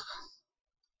itself.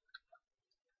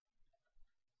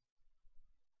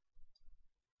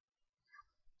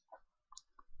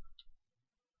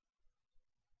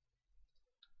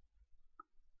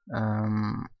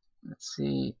 Let's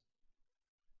see.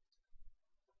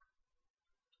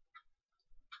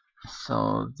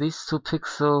 So these 2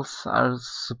 pixels are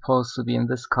supposed to be in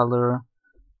this color,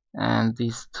 and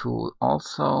these 2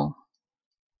 also.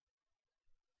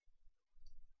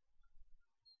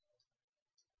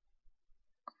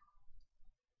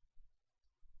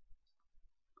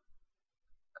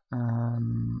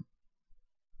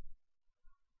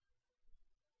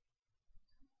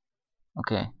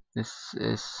 Okay, this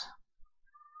is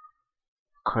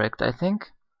correct, I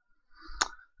think.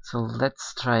 So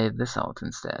let's try this out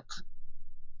instead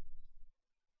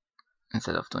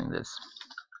of doing this.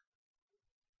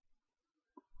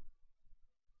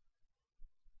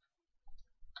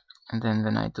 And then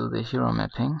when I do the hero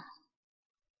mapping,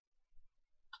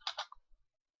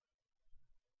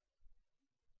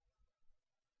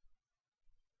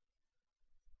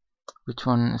 which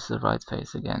one is the right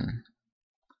face again?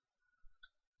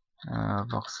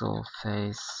 Voxel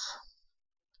face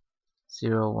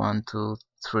 0, 1, 2,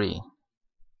 3.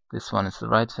 This one is the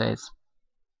right face.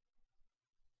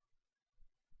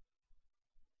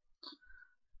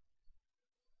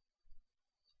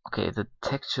 Okay, the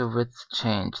texture width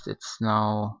changed. It's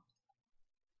now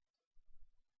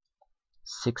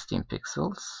 16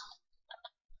 pixels.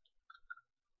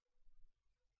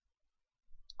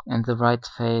 And the right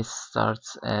face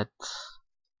starts at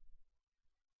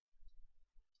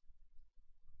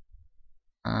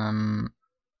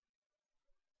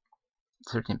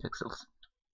 13 pixels.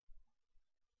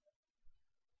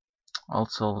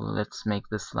 Also, let's make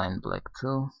this line black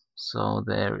too, so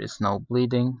there is no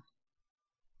bleeding.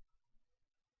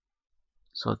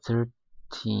 So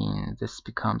 13, this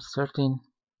becomes 13.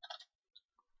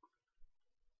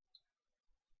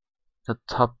 The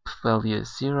top value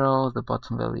is 0, the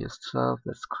bottom value is 12,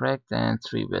 that's correct, and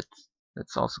 3 width,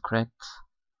 that's also correct.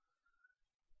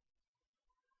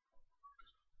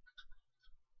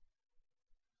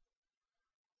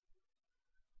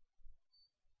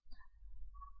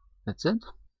 That's it.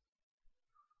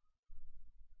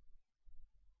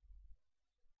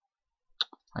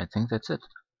 I think that's it.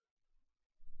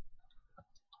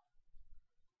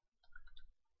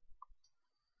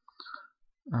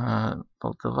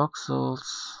 Both the voxels,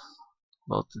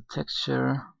 both the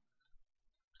texture.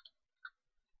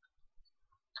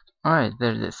 Alright,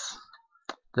 there it is.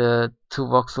 The two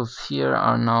voxels here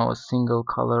are now a single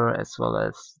color, as well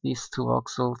as these two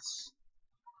voxels.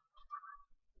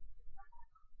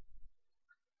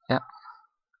 Yeah.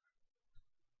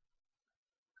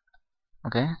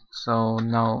 Okay, so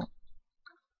now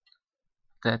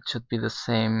that should be the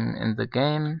same in the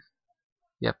game.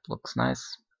 Yep, looks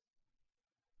nice.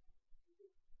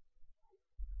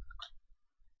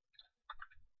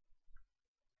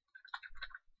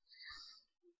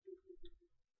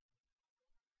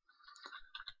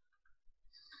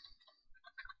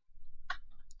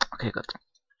 Okay, good.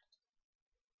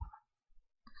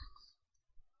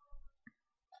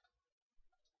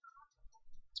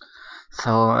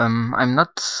 So I'm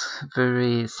not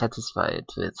very satisfied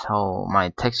with how my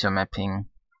texture mapping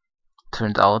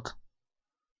turned out.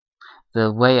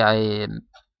 The way I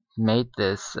made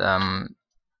this, in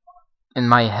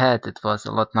my head it was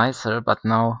a lot nicer, but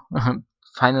now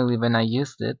finally when I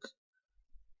used it,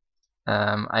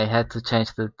 I had to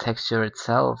change the texture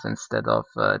itself instead of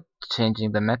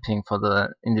changing the mapping for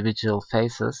the individual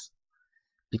faces,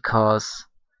 because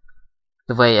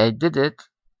the way I did it,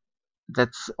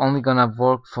 that's only gonna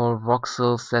work for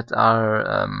voxels that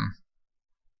are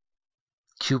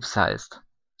cube sized,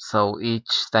 so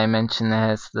each dimension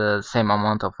has the same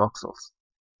amount of voxels,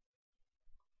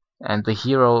 and the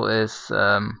hero is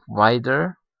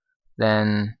wider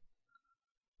than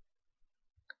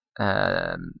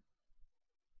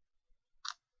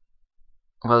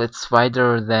well, it's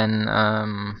wider than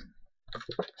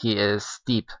he is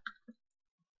deep.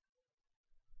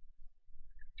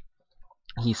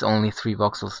 He's only 3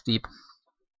 voxels deep,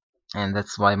 and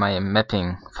that's why my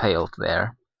mapping failed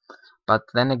there. But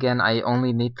then again, I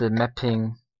only need the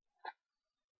mapping,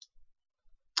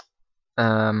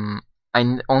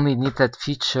 I only need that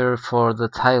feature for the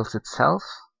tiles itself,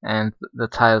 and the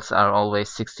tiles are always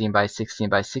 16 by 16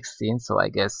 by 16, so I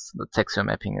guess the texture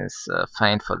mapping is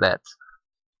fine for that.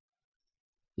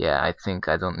 Yeah, I think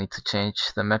I don't need to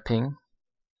change the mapping,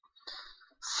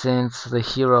 since the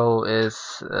hero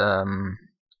is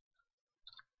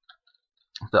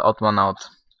the odd one out.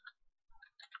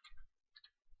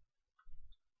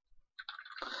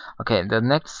 Okay, the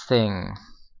next thing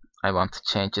I want to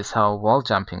change is how wall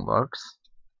jumping works.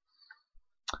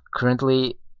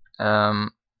 Currently,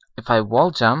 if I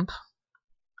wall jump,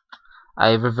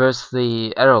 I reverse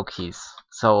the arrow keys,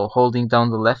 so holding down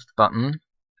the left button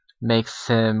makes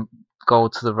him go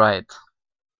to the right,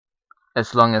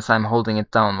 as long as I'm holding it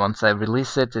down. Once I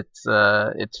release it,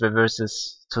 it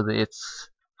reverses to its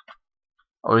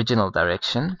original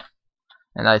direction,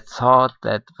 and I thought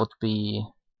that would be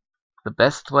the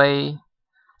best way,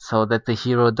 so that the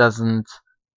hero doesn't,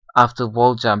 after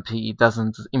wall jump, he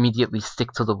doesn't immediately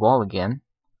stick to the wall again,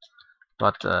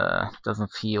 but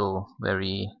doesn't feel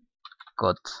very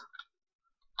good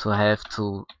to have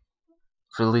to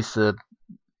release the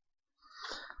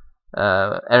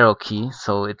arrow key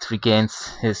so it regains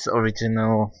his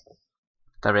original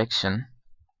direction.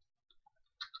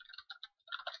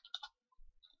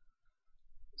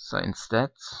 So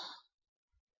instead,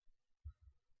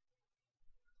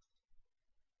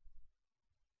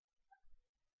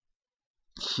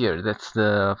 here, that's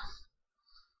the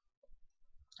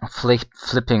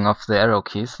flipping of the arrow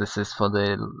keys. This is for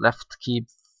the left key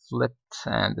flipped,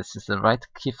 and this is the right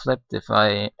key flipped. If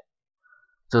I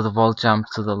do the wall jump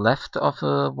to the left of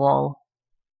a wall.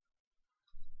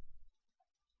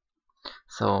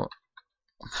 So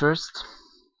first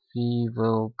we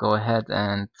will go ahead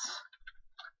and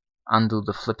undo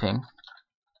the flipping.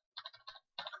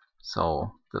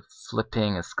 So the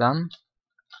flipping is gone.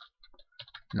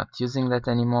 Not using that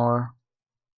anymore.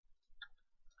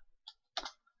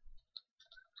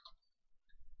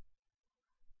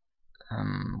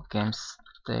 Game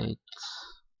state.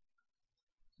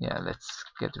 Yeah, let's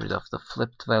get rid of the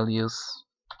flipped values.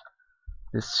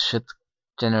 This should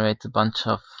generate a bunch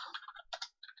of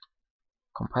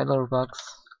compiler bugs.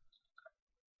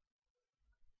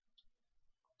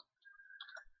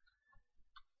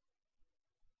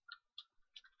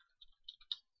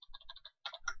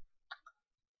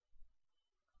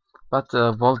 But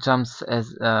wall jumps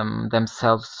as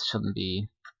themselves shouldn't be.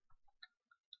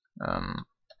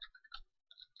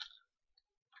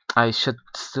 I should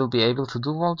still be able to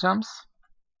do wall jumps.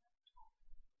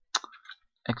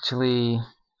 Actually,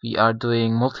 we are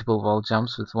doing multiple wall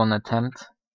jumps with one attempt.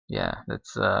 Yeah,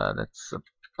 that's a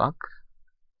bug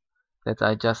that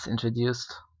I just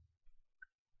introduced.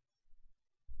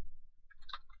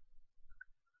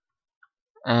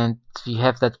 And we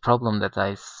have that problem that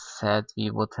I said we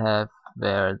would have,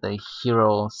 where the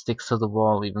hero sticks to the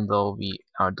wall even though we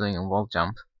are doing a wall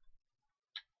jump.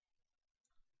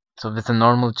 So with a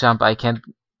normal jump I can't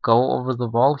go over the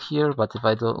wall here, but if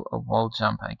I do a wall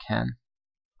jump I can.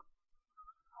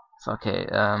 So okay,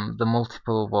 the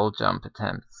multiple wall jump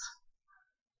attempts.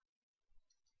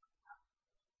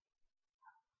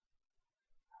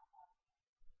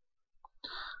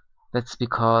 That's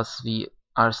because we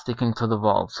are sticking to the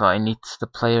wall, so I need the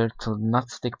player to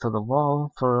not stick to the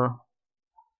wall for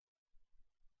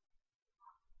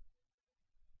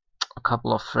a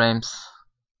couple of frames.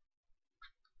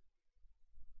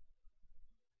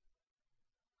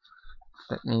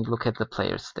 Let me look at the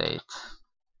player state.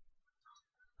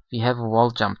 We have a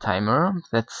wall jump timer.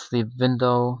 That's the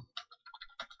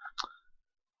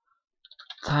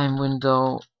time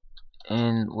window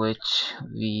in which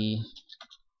we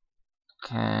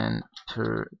can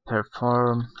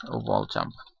perform a wall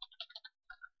jump.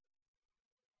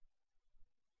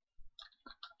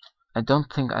 I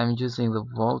don't think I'm using the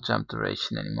wall jump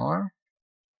duration anymore.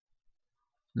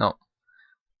 No,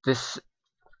 this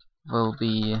will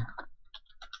be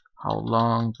how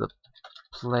long the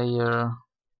player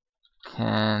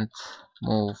can't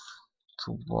move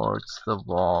towards the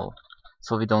wall,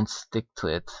 so we don't stick to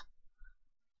it.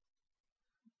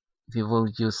 We will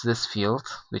use this field,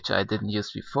 which I didn't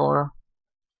use before.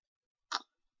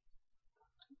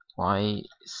 Why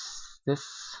is this?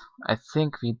 I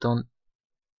think we don't.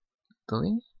 Do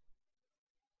we?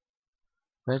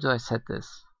 Where do I set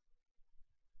this?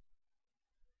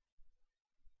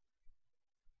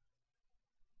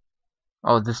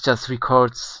 Oh, this just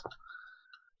records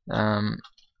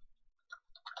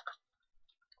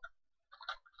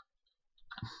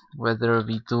whether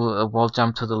we do a wall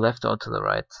jump to the left or to the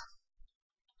right.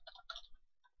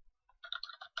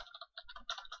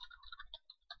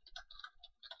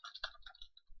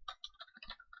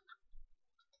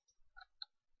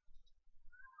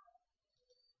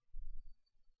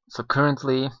 So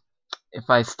currently, if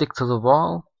I stick to the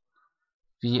wall,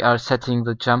 we are setting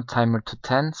the jump timer to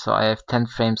 10, so I have 10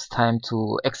 frames time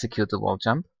to execute the wall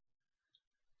jump.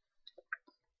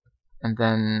 And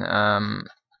then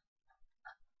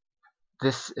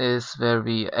this is where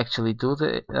we actually do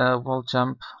the wall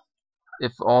jump.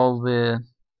 If all the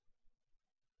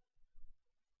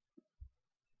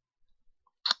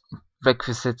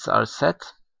requisites are set,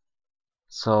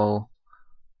 so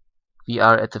we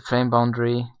are at the frame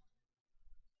boundary.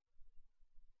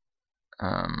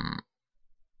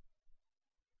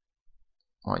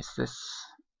 What is this?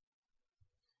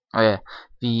 Oh yeah,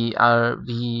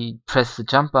 we press the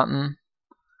jump button.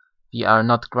 We are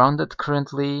not grounded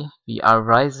currently. We are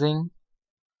rising,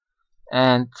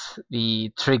 and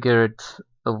we triggered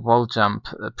a wall jump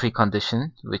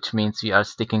precondition, which means we are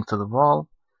sticking to the wall.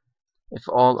 If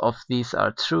all of these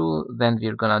are true, then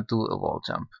we're gonna do a wall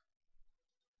jump.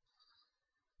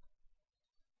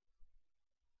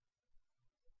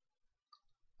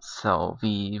 So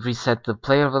we reset the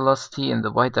player velocity in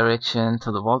the y direction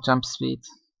to the wall jump speed.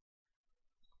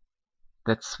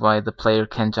 That's why the player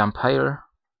can jump higher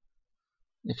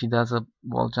if he does a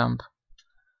wall jump.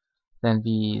 Then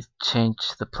we change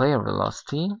the player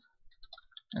velocity,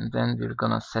 and then we're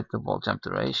gonna set the wall jump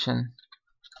duration.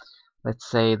 Let's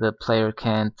say the player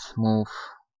can't move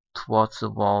towards the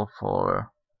wall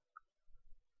for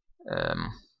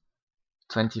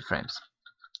 20 frames,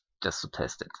 just to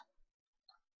test it.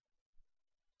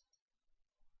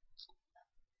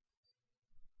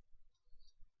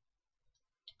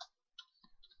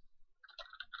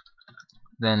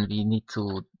 Then we need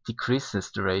to decrease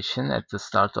this duration at the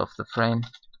start of the frame.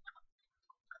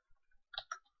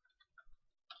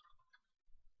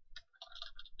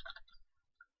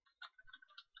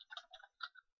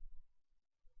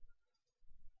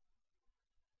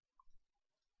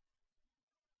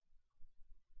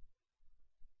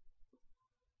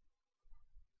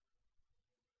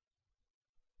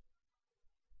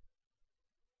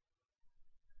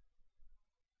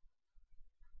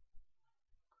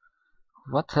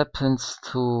 What happens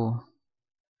to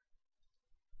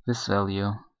this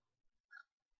value?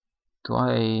 Do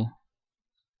I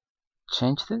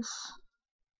change this?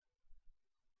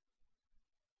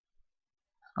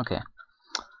 Okay.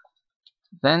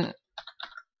 Then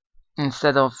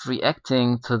instead of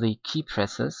reacting to the key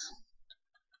presses,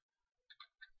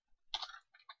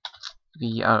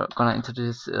 we are gonna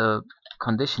introduce a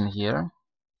condition here.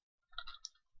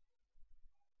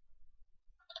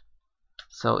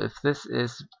 So if this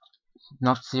is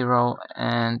not 0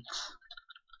 and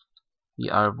we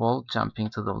are wall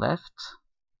jumping to the left,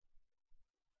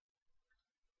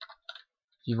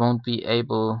 we won't be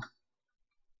able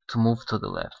to move to the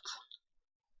left.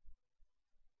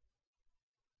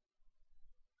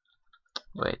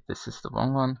 Wait, this is the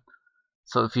wrong one.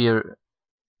 So if we're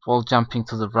wall jumping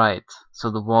to the right, so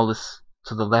the wall is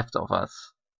to the left of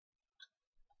us,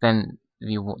 then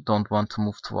we don't want to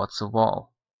move towards the wall.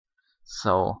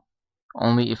 So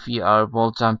only if we are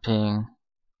wall jumping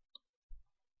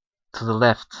to the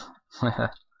left.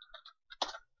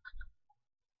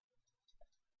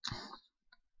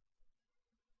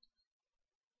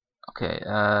 Okay,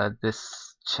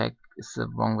 this check is the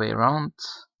wrong way around.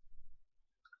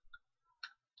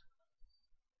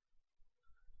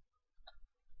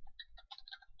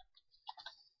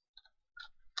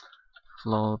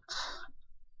 Float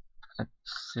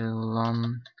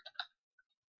epsilon.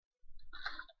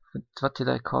 What did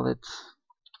I call it?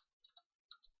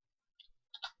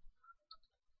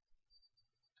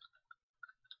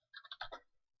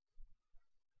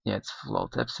 Yeah, it's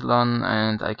float epsilon,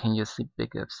 and I can use the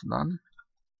big epsilon.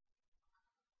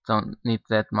 Don't need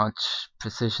that much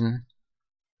precision.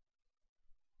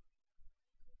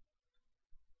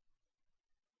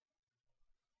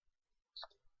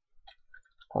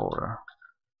 Or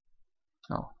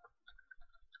no.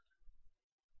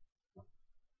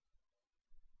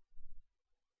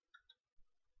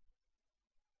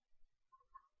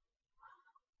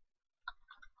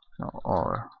 No,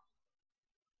 or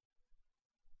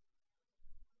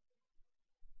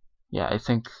yeah, I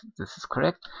think this is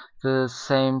correct. The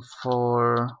same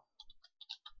for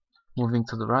moving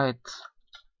to the right,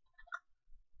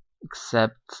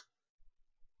 except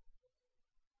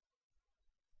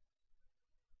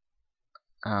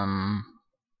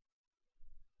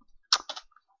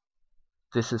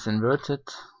this is inverted.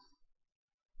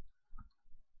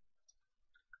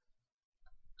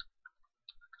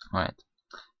 Right.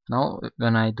 Now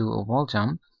when I do a wall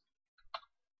jump,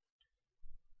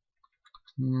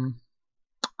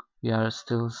 we are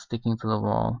still sticking to the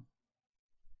wall.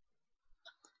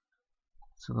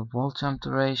 So the wall jump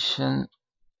duration,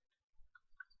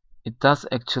 it does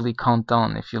actually count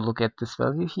down. If you look at this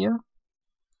value here,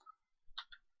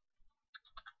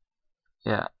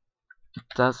 yeah, it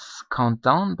does count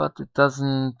down, but it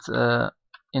doesn't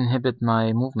inhibit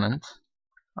my movement.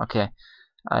 Okay,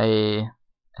 I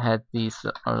had these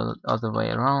other way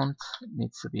around. It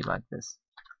needs to be like this.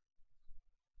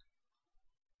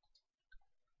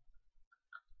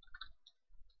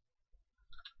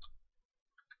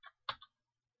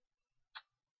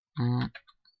 I'm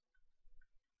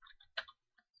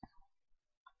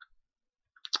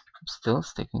still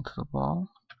sticking to the wall.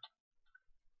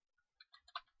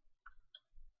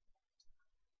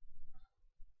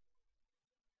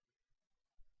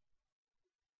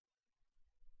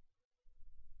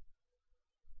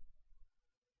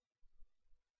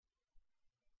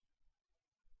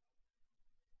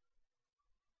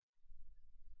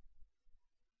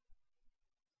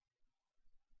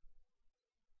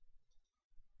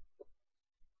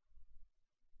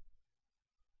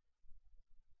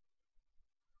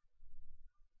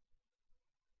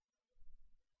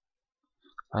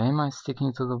 Why am I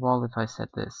sticking to the wall if I set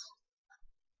this?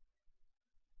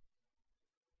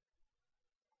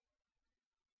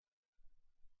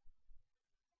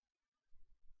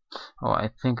 Oh, I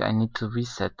think I need to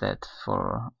reset that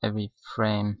for every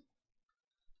frame.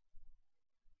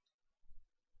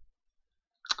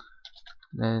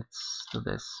 Let's do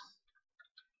this.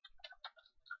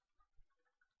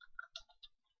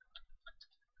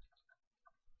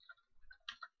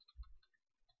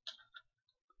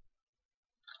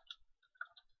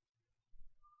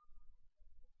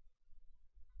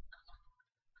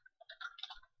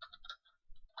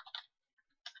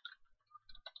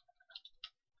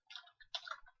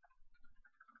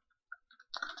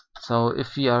 So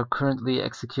if we are currently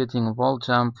executing a wall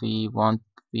jump, we want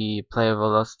the player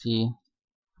velocity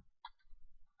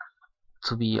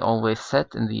to be always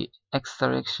set in the x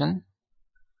direction.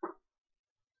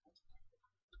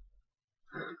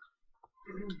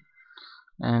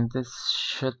 And this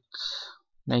should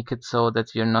make it so that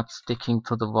we are not sticking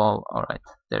to the wall. Alright,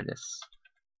 there it is.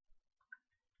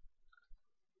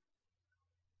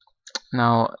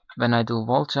 Now when I do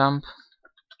wall jump,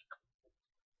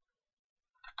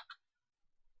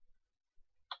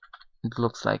 it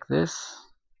looks like this.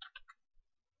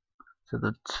 So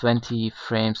the 20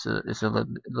 frames is a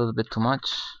little bit too much.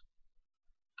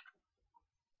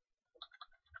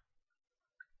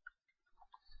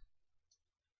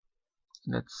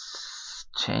 Let's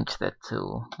change that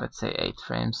to, let's say, 8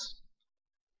 frames.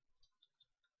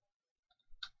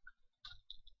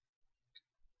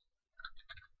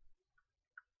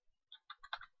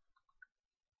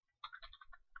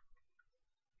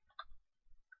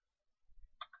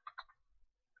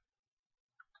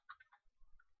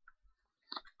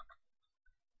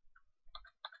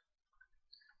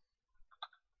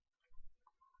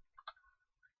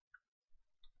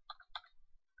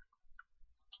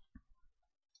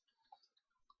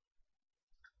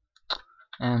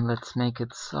 And let's make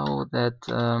it so that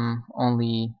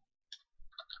only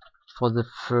for the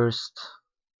first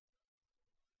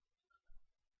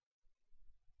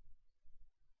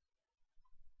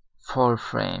four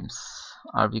frames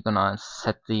are we gonna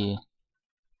set the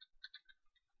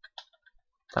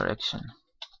direction.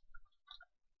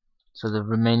 So the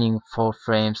remaining 4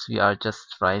 frames we are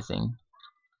just rising.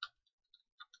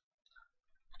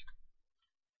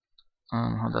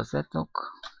 How does that look?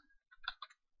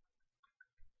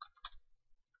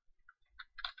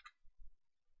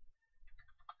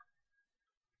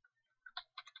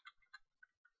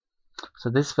 So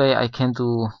this way I can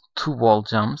do 2 wall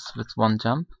jumps with 1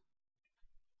 jump.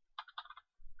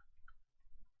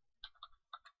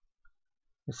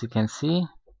 As you can see,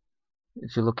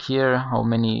 if you look here how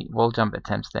many wall jump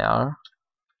attempts there are.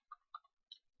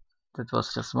 That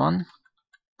was just 1.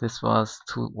 This was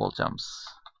 2 wall jumps.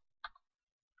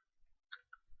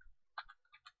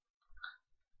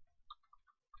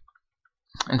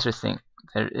 Interesting.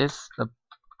 There is a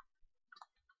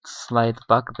slight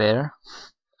bug there.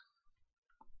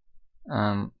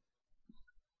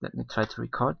 Let me try to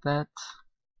record that.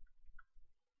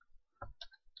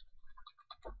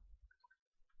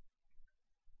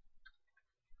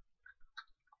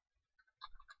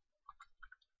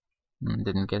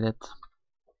 Didn't get it.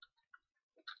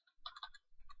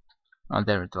 Oh,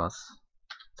 there it was.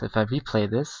 So if I replay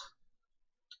this,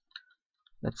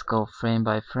 let's go frame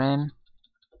by frame.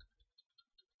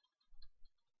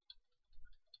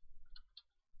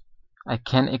 I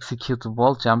can execute the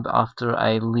wall jump after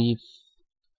I leave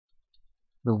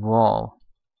the wall.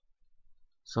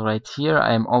 So right here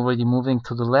I am already moving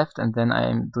to the left and then I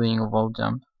am doing a wall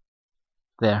jump.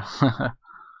 There.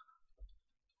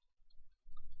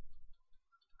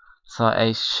 So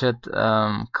I should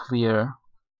clear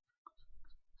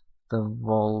the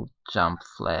wall jump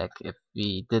flag if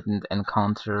we didn't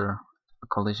encounter a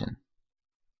collision.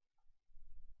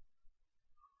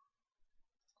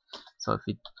 So if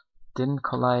we didn't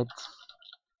collide,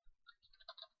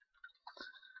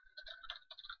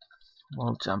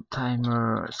 wall jump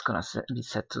timer is gonna be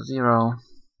set to 0.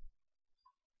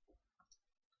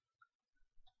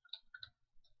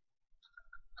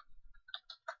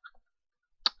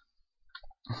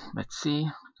 Let's see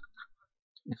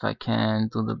if I can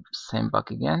do the same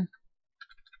bug again.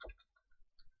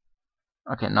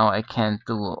 Okay, now I can't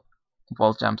do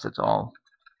wall jumps at all.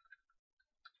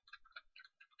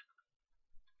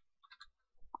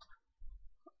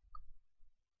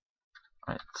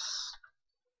 Right.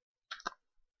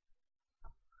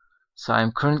 So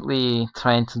I'm currently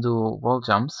trying to do wall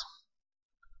jumps.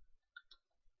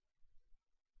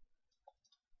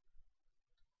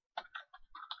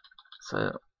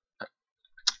 So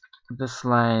this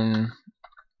line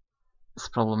is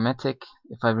problematic.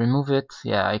 If I remove it,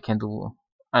 yeah,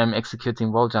 I'm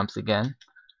executing wall jumps again.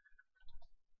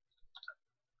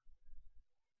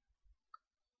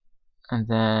 And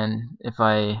then if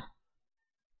I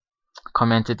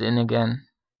comment it in again,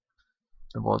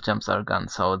 the wall jumps are gone.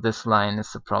 So this line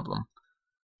is the problem.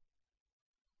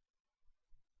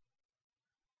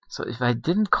 So if I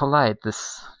didn't collide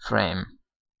this frame,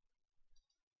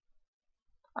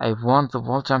 I want the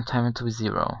wall jump timer to be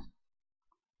 0.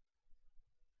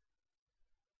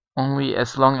 Only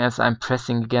as long as I'm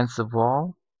pressing against the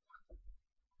wall.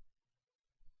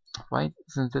 Why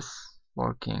isn't this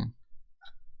working?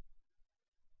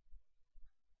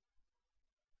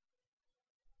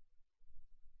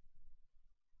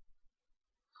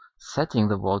 Setting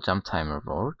the wall jump timer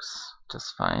works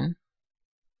just fine.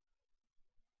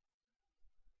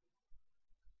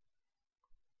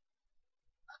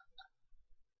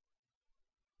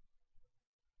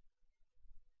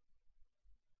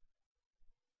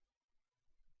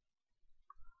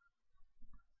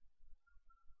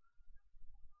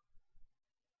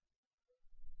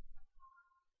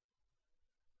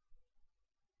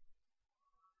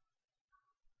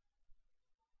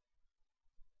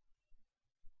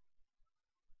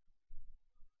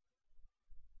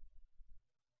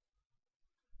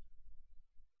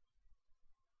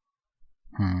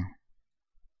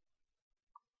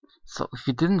 So if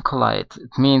we didn't collide,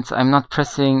 it means I'm not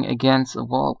pressing against a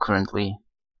wall currently.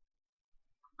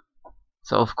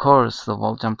 So of course the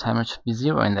wall jump timer should be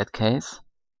 0 in that case.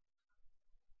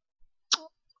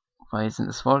 Why isn't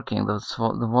this working? The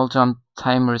wall jump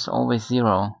timer is always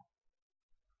 0.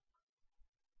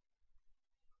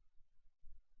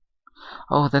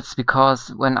 Oh, that's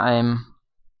because when I'm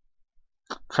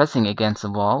pressing against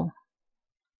the wall,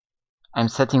 I'm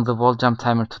setting the wall jump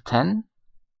timer to 10.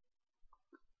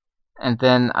 And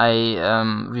then I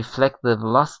reflect the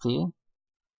velocity.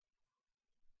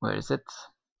 Where is it?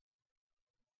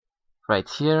 Right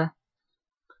here.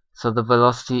 So the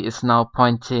velocity is now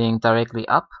pointing directly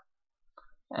up.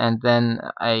 And then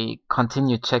I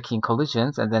continue checking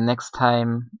collisions, and then next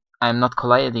time I'm not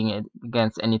colliding it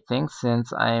against anything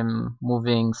since I'm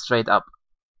moving straight up.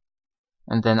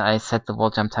 And then I set the wall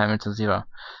jump timer to 0.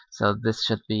 So this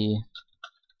should be,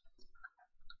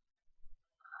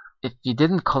 if you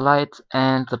didn't collide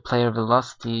and the player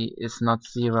velocity is not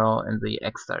 0 in the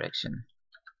x direction.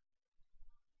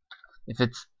 If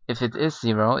it is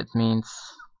 0, it means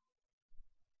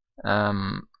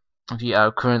we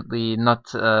are currently not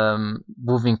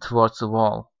moving towards the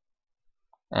wall.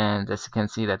 And as you can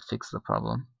see, that fixed the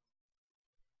problem.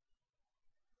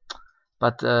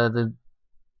 But the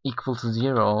equal to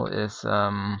 0 is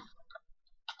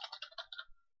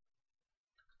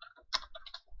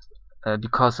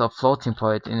because of floating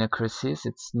point inaccuracies,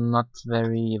 it's not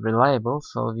very reliable,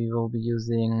 so we will be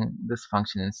using this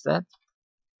function instead.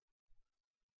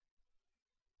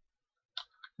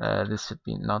 This should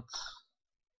be not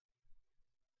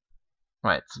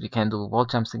right. So we can do wall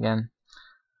jumps again.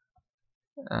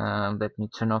 Let me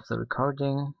turn off the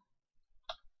recording.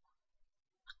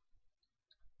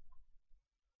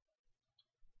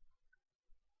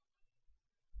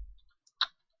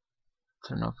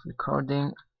 Turn off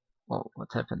recording. Oh, what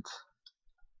happened?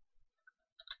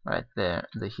 Right there,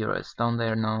 the hero is down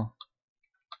there now.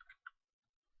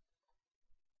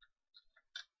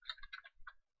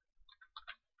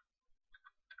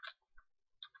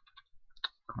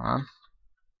 Come on.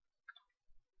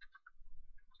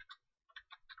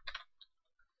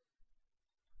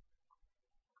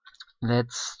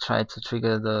 Let's try to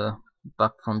trigger the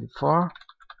bug from before.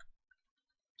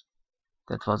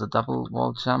 That was a double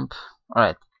wall jump.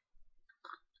 Alright.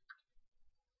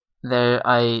 There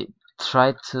I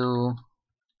tried to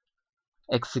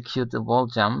execute the wall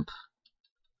jump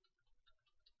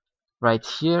right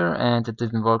here, and it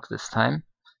didn't work this time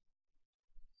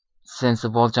since the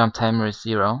wall jump timer is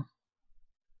 0.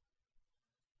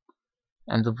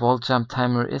 And the wall jump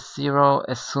timer is 0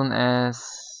 as soon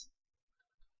as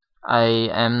I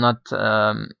am not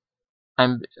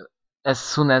as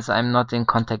soon as I'm not in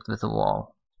contact with the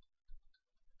wall.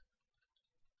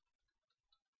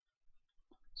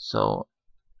 So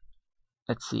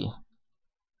let's see.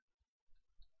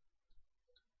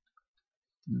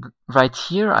 Right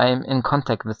here I'm in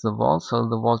contact with the wall, so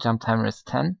the wall jump timer is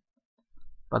 10.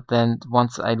 But then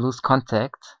once I lose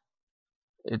contact,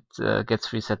 it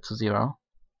gets reset to 0.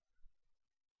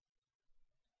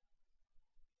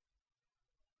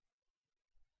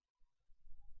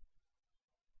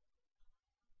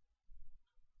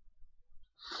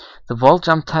 The wall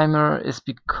jump timer is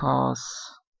because...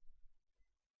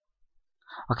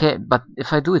 Okay, but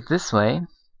if I do it this way,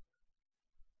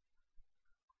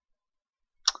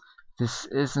 This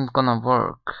isn't gonna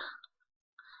work.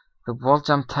 The wall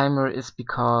jump timer is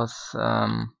because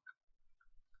I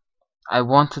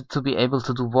wanted to be able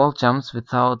to do wall jumps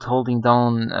without holding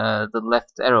down the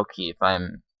left arrow key if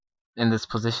I'm in this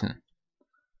position.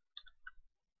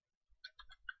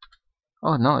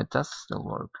 Oh no, it does still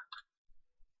work.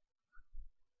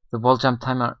 The wall jump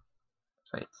timer.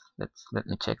 Wait, let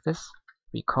me check this.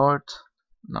 Record.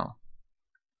 No.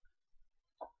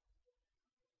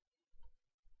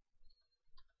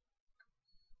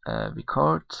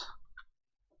 Record.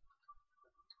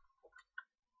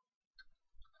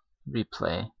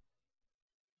 Replay.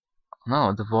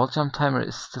 No, the wall jump timer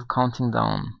is still counting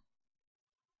down.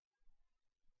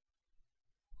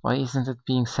 Why isn't it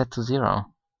being set to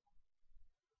 0?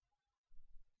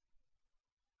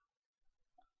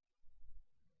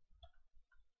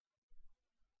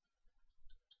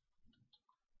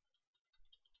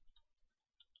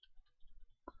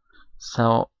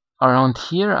 So around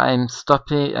here I'm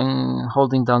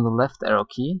holding down the left arrow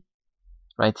key.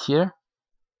 Right here.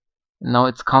 Now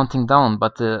it's counting down,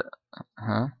 but the...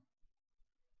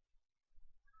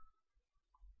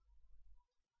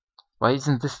 Why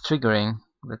isn't this triggering?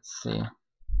 Let's see.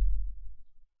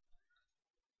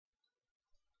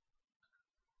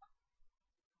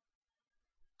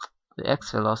 The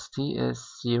x velocity is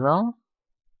 0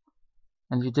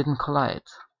 and we didn't collide.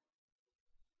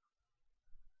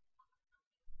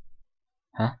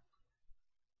 Huh?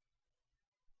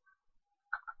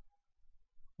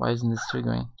 Why isn't this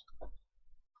triggering?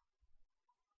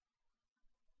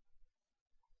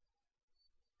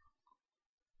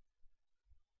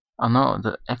 Oh no,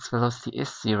 the x velocity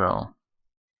is 0.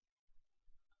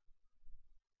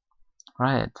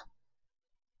 Right.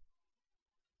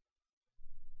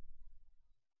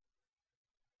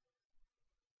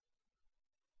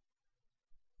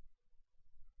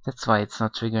 That's why it's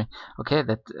not triggering. Okay,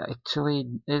 that actually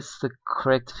is the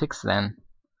correct fix then.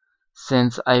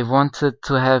 Since I wanted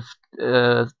to have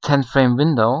a 10 frame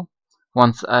window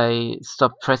once I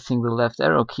stop pressing the left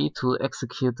arrow key to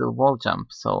execute the wall jump.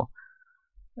 So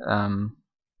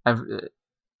I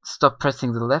stop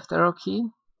pressing the left arrow key,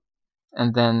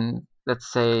 and then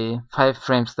let's say 5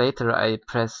 frames later I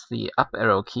press the up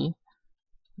arrow key,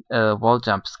 wall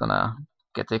jump is gonna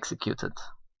get executed.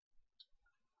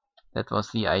 That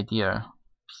was the idea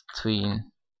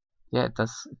between... Yeah,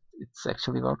 it's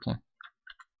actually working.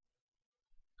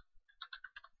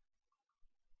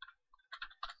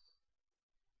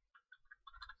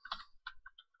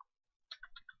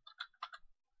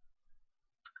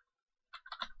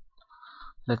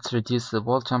 Let's reduce the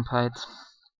wall jump height.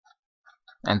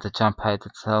 And the jump height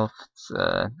itself, it's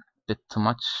a bit too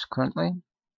much currently.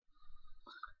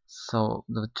 So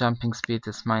the jumping speed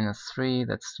is -3,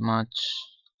 that's too much.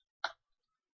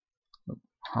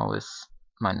 How is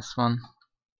 -1?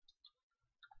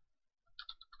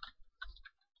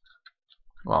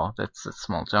 Wow, that's a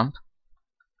small jump.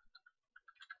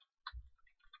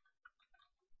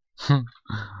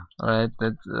 Alright,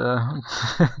 that's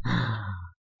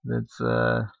that's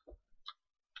a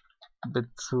bit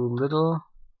too little.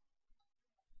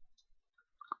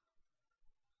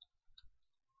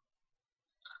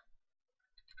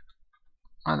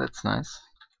 Oh, that's nice.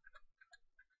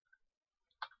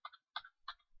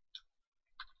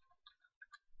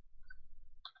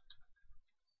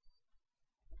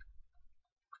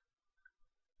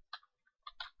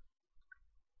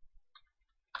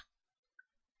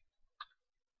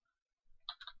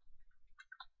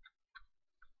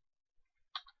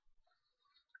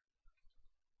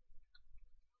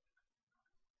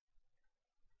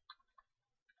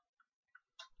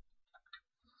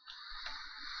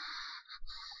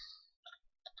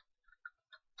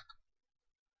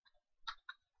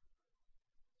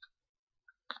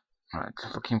 Alright,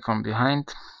 looking from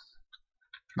behind.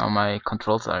 Now my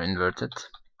controls are inverted.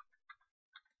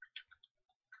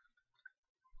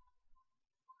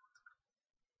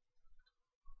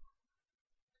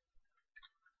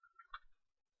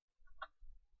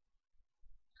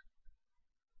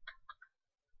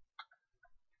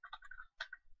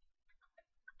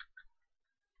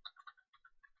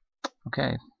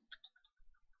 Okay.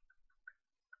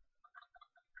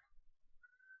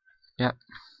 Yeah.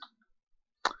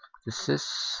 This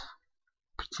is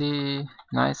pretty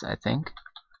nice, I think.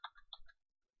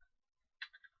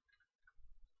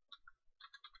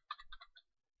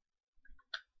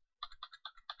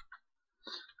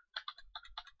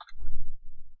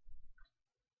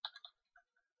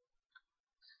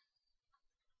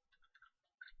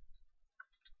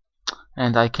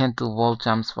 And I can't do wall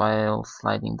jumps while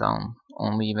sliding down,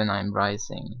 only when I'm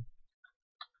rising.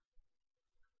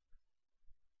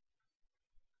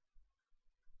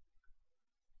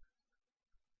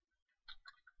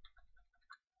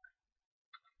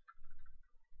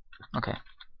 Okay.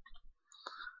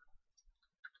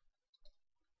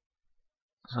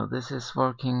 So this is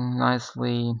working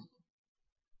nicely.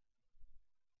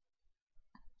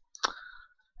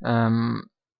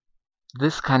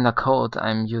 This kind of code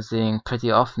I'm using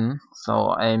pretty often, so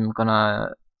I'm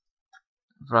gonna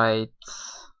write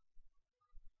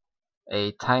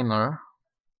a timer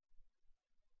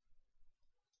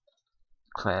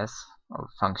class or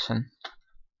function.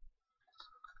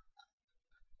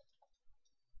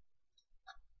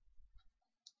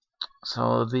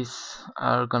 So these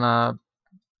are gonna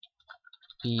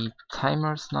be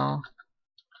timers now.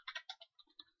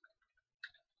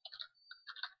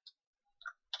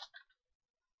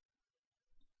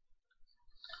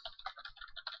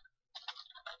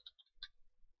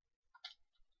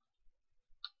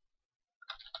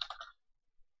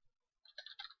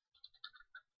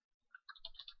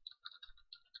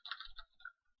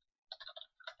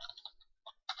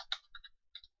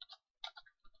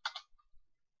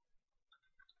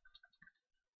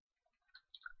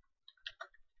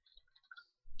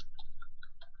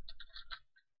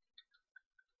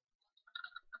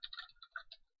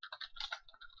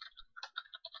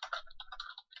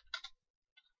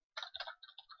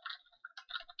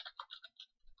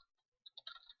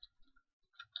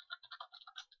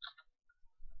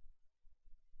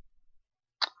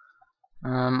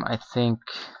 I think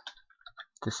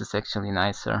this is actually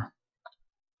nicer.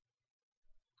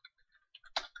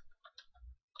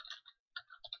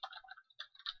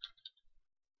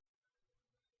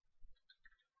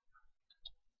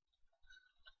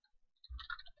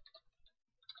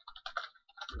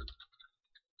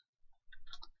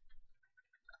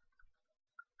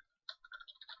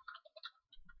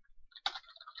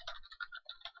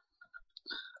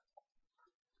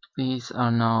 These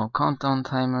are now countdown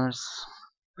timers.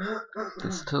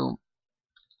 This too.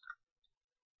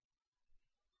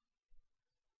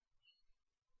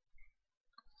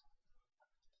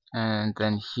 And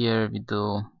then here we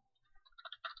do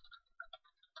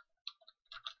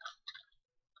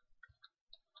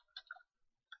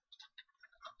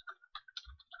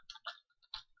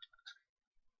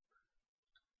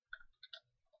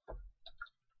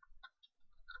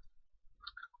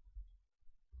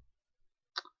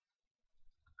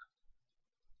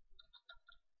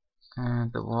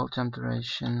the wall jump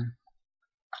duration,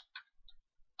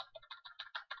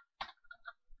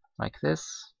 like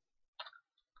this.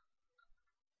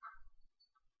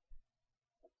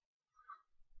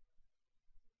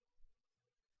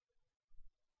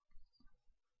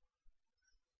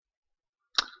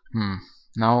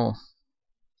 Now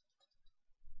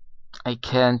I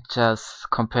can't just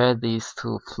compare these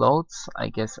to floats. I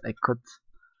guess I could.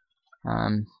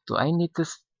 Do I need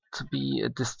this to be a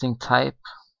distinct type?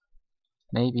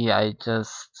 Maybe I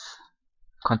just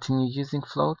continue using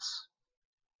floats.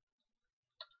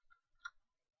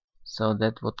 So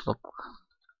that would look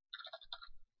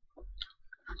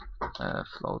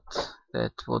float.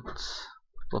 That would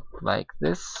look like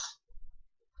this,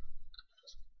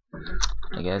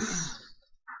 I guess.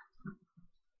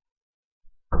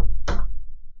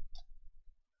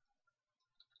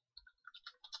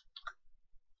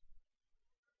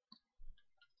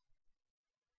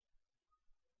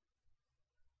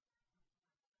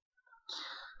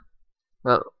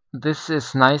 Well, this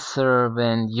is nicer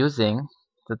when using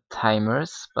the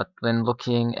timers, but when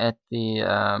looking at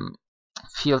the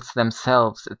fields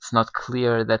themselves, it's not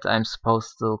clear that I'm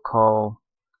supposed to call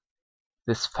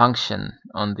this function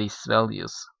on these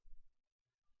values.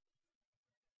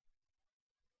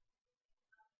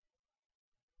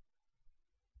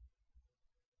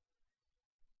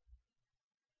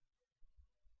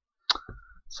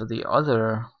 So the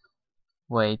other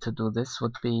way to do this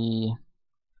would be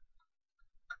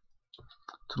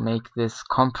to make this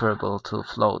comparable to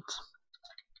float.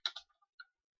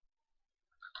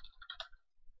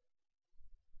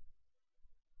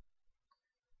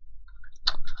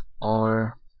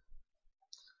 Or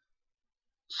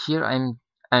here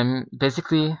I'm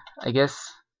basically, I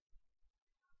guess,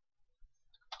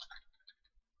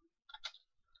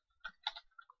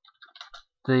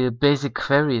 the basic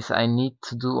queries I need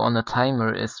to do on a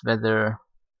timer is whether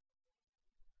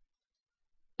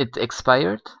it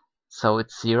expired, so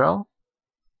it's 0,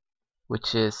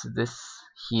 which is this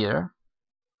here.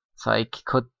 So I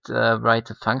could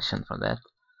write a function for that.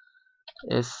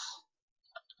 Is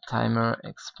timer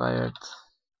expired?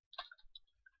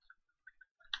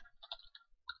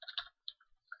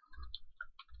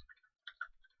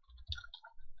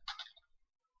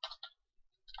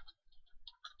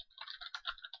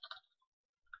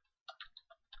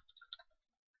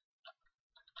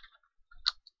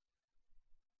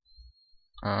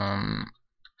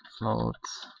 float.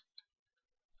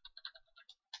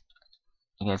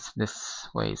 I guess this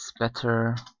way is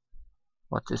better.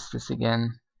 What is this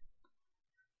again?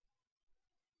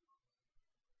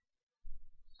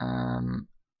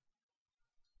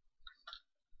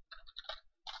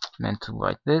 Meant to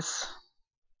write this.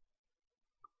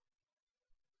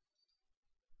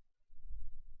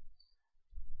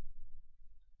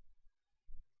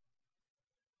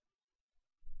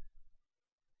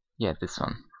 Yeah, this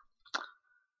one.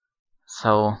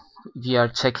 So we are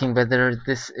checking whether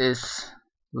this is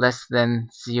less than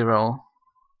 0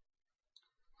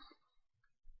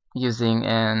 using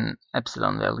an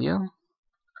epsilon value.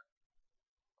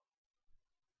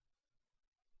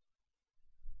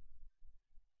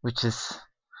 Which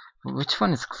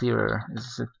one is clearer?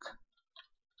 Is it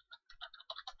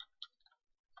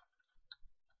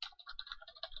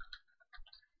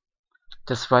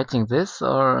just writing this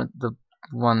or the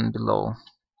one below?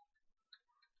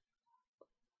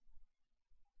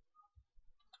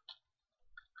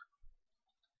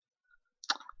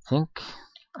 I think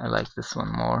I like this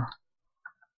one more.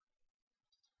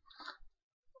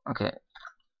 Okay,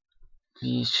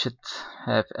 we should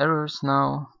have errors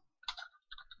now.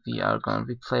 We are going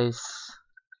to replace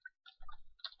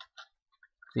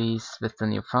these with the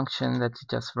new function that we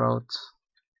just wrote.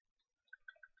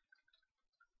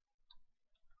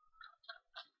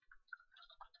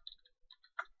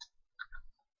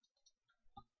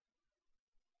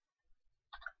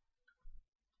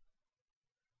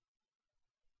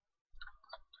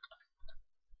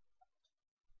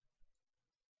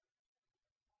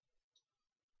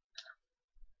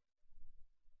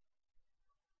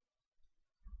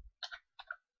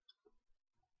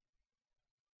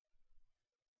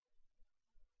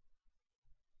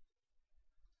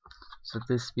 So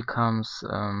this becomes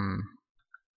the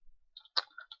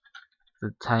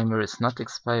timer is not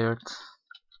expired.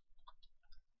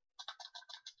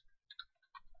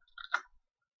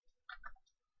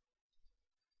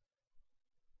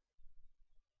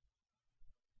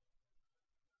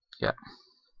 Yeah.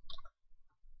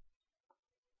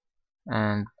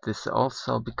 And this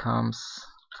also becomes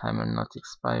timer not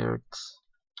expired.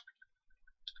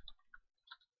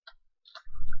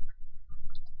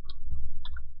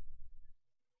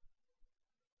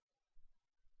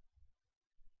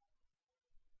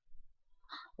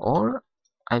 Or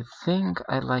I think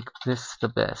I like this the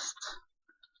best.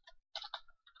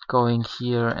 Going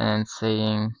here and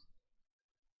saying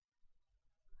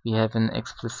we have an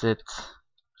explicit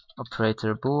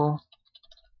operator bool,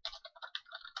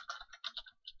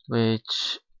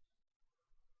 which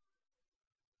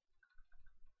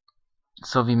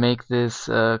so we make this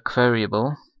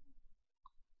queryable.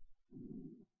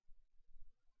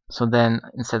 So then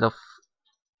instead of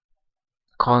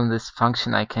calling this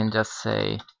function, I can just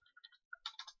say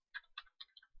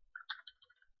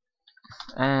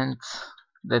and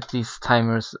that these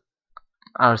timers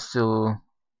are still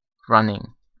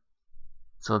running,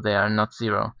 so they are not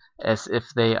 0, as if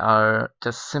they are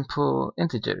just simple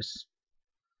integers.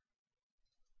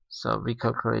 So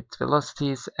recalculate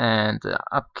velocities and the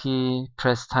up key,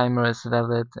 press timer is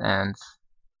valid, and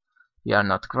we are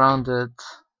not grounded,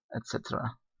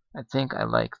 etc. I think I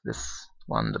like this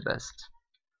one the best.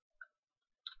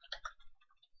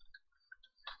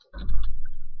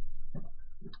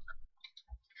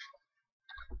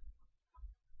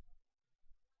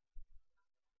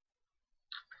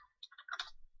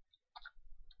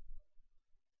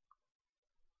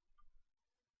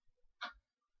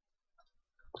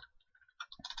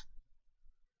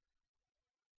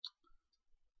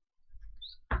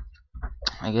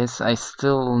 I guess I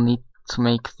still need to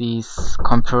make these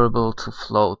comparable to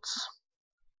floats.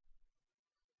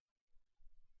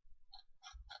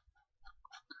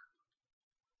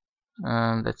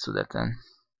 Let's do that then.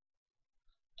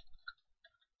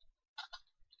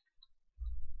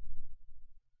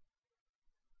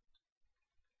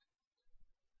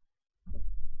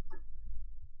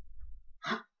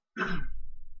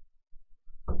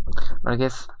 I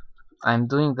guess I'm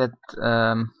doing that.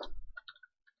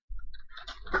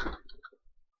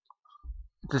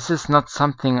 This is not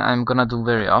something I'm gonna do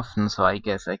very often, so I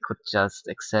guess I could just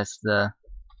access the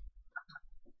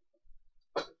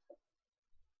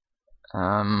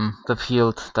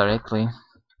field directly.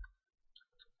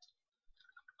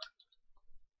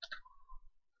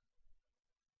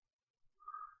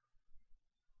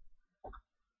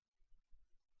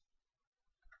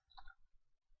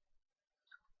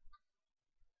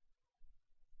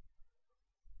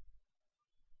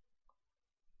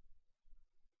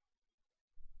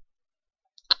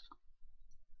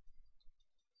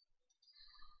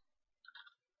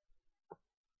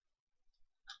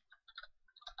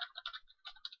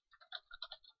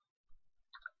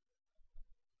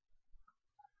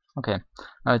 Okay,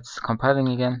 now it's compiling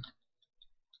again.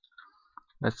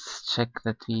 Let's check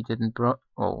that we didn't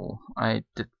oh, I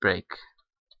did break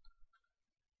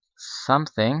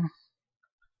something.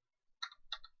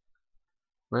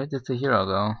 Where did the hero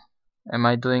go? Am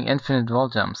I doing infinite wall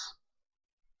jumps?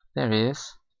 There he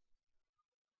is.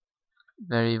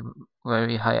 Very,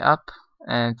 very high up,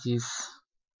 and he's...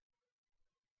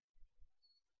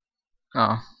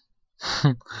 oh.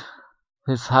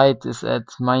 His height is at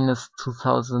minus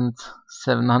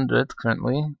 2700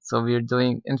 currently, so we're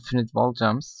doing infinite wall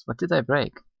jumps. What did I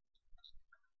break?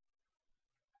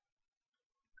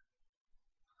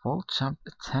 Wall jump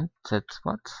attempted,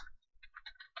 what?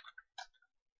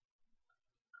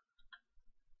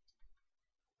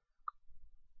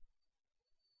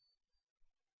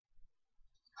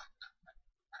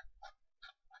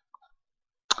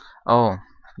 Oh,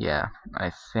 yeah,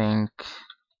 I think...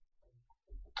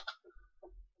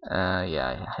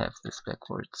 yeah, I have this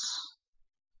backwards.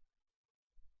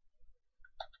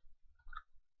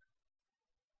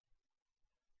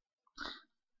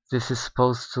 This is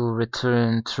supposed to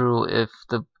return true if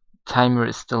the timer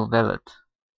is still valid.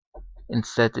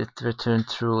 Instead, it returned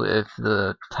true if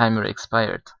the timer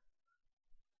expired.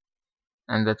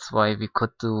 And that's why we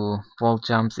could do wall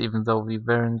jumps even though we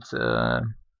weren't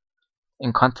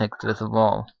in contact with the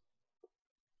wall.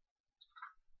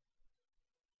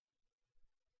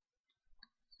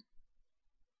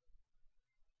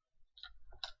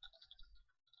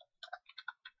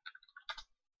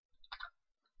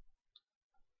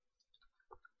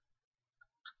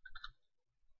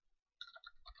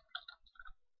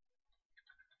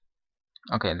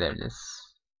 Okay, there it is.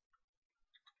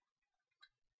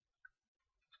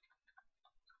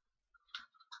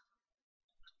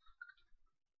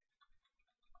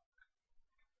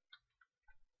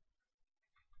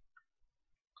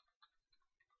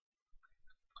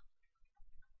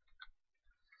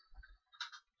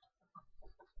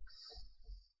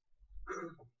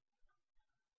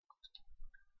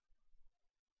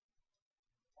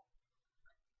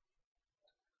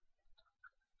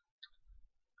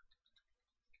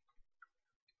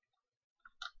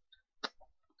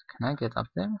 Can I get up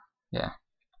there? Yeah.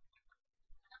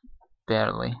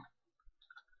 Barely.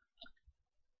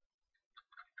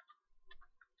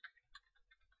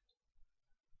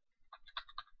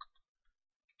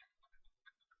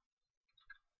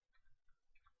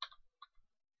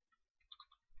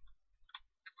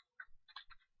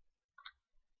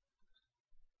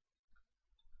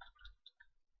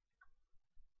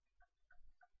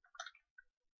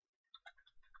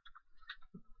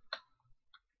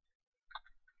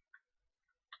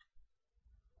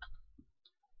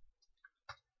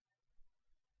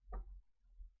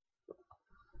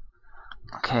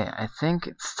 Okay, I think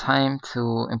it's time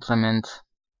to implement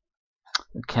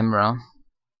a camera.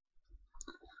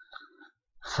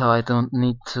 So I don't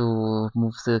need to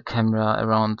move the camera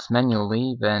around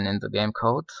manually when in the game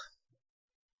code.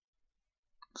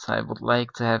 So I would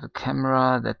like to have a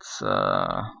camera that's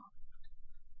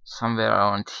somewhere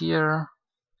around here.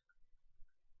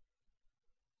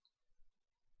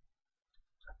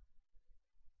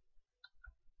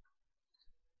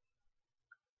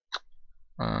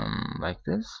 Like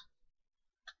this.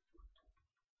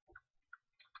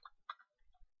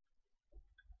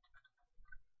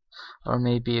 Or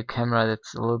maybe a camera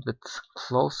that's a little bit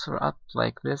closer up,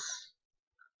 like this.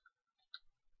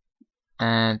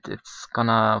 And it's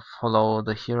gonna follow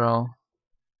the hero.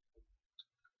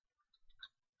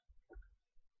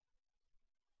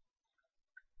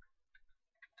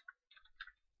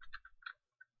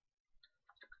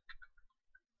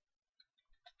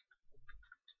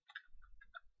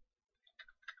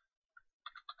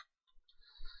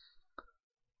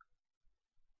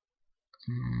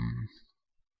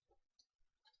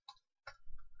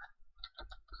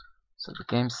 So the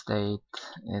game state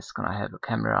is gonna have a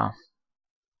camera.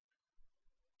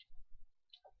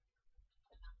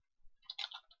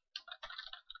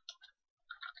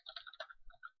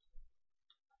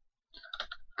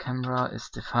 Camera is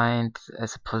defined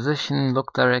as a position,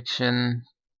 look direction,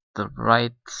 the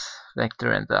right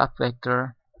vector and the up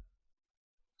vector.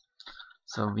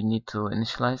 So we need to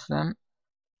initialize them.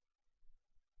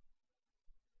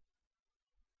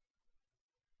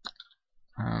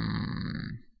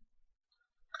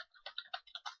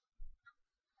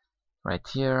 Right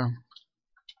here.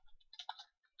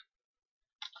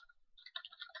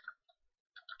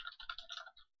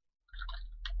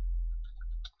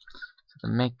 So the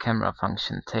make camera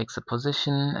function takes a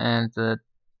position and the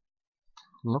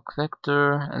look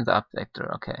vector and the up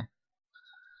vector. Okay.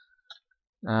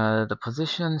 The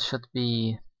position should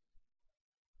be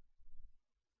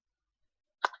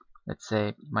let's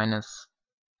say minus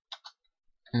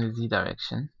in the z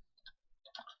direction,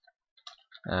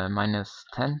 minus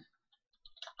 10,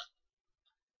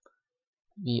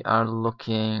 we are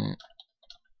looking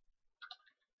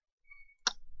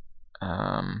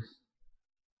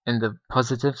in the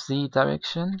positive z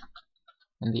direction,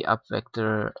 and the up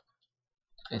vector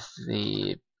is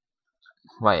the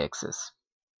y-axis.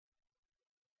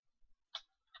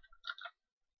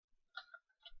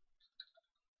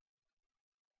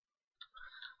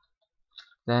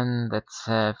 Then let's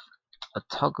have a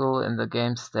toggle in the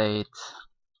game state,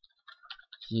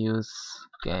 use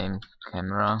game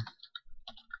camera.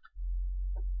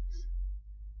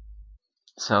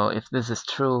 So if this is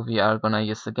true, we are gonna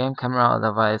use the game camera,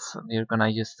 otherwise we're gonna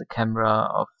use the camera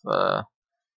of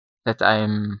that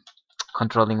I'm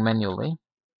controlling manually.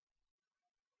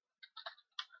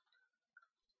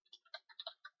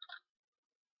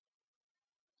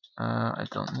 I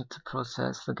don't need to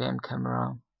process the game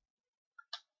camera.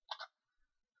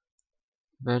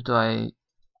 Where do I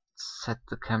set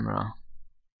the camera?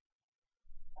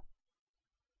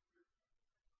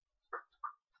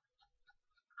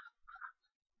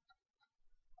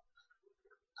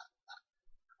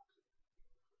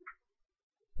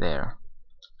 There.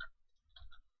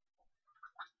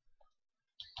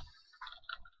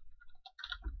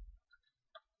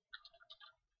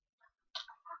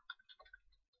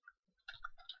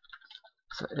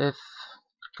 So if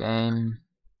game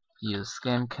use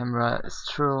game camera is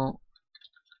true,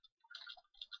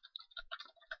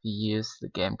 we use the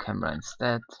game camera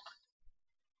instead.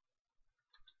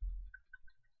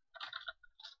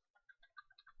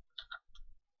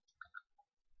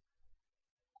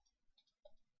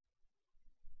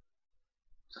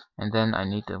 And then I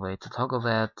need a way to toggle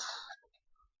that.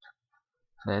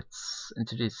 Let's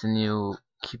introduce a new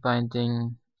key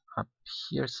binding up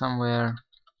here somewhere.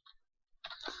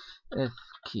 If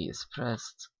key is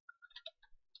pressed,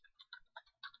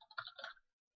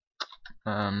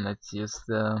 let's use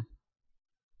the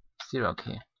 0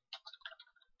 key.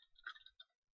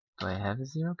 Do I have a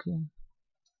 0 key?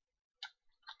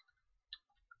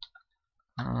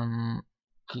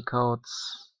 Key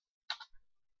codes.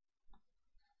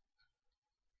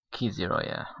 Key 0,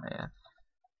 yeah, I have.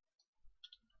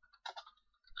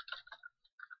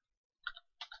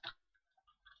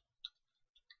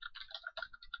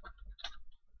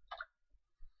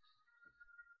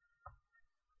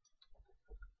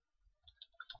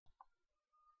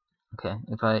 Okay,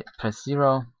 if I press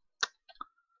 0,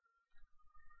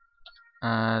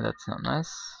 that's not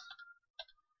nice.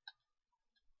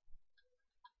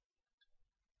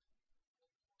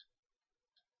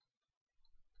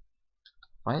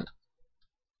 Why?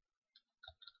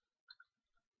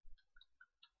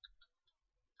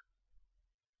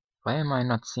 Why am I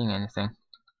not seeing anything?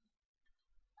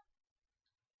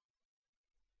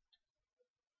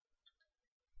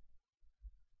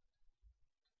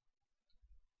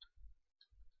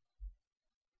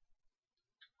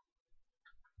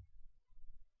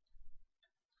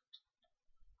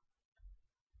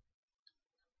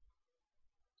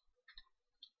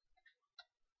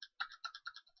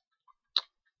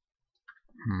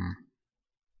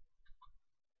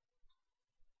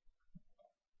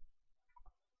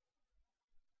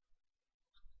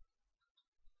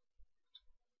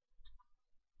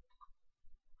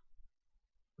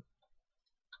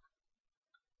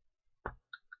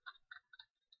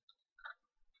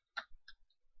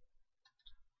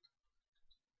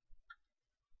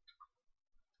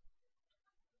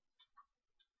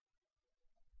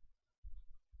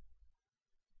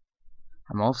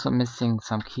 I'm also missing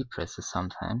some key presses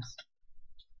sometimes.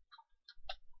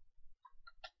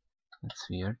 That's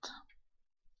weird.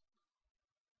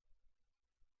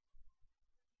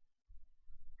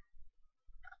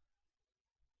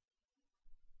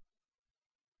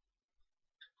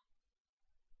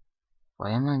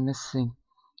 Why am I missing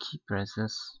key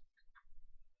presses?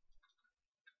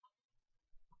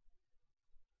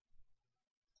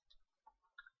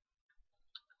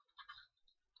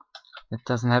 It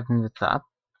doesn't happen with the up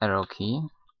arrow key.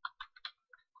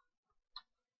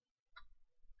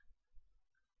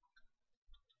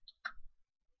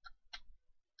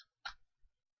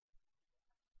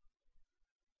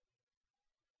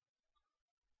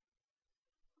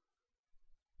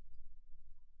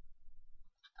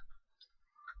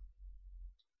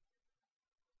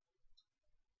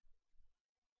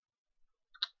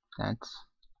 That's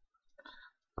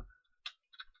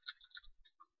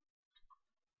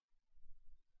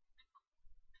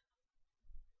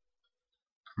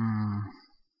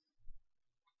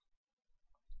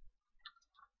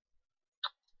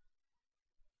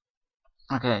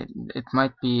Okay, it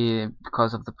might be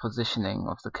because of the positioning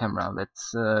of the camera.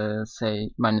 Let's say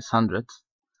 -100.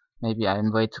 Maybe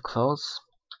I'm way too close.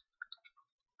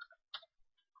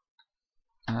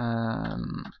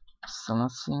 Still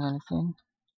not seeing anything.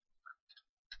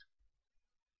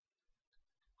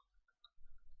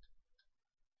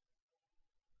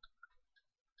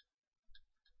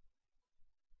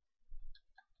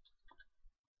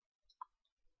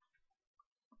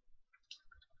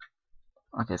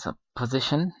 Okay, so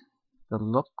position, the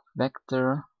look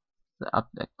vector, the up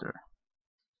vector.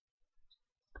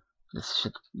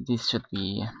 These should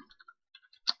be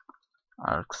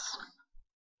arcs.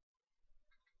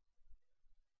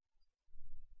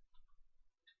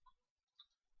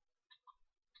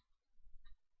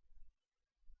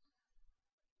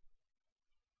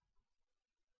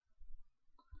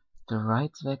 The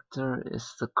right vector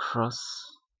is the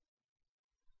cross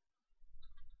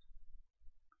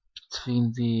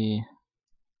between the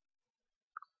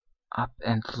up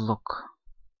and look.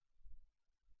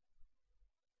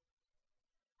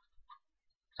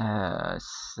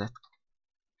 Set.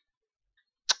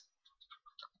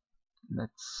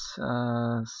 Let's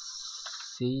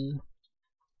see.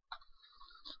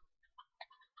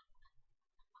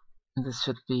 This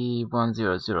should be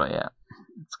 100. Yeah,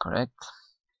 that's correct.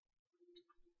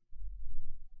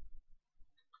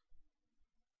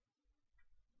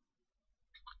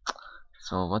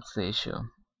 So what's the issue?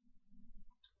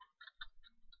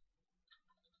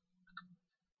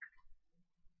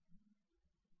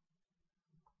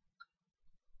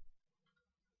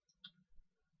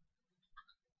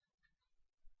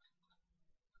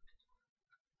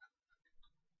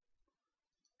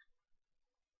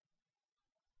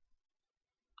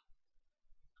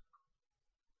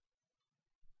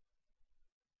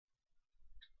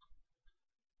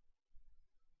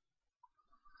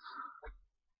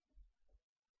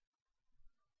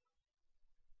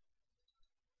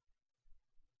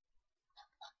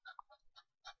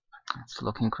 It's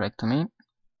looking correct to me.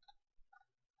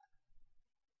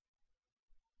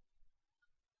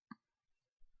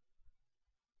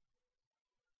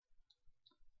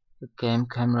 The game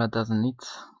camera doesn't need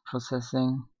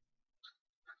processing.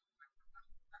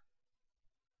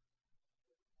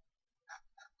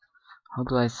 How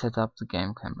do I set up the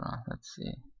game camera? Let's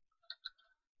see.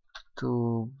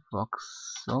 To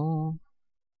voxel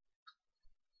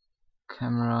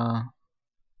camera.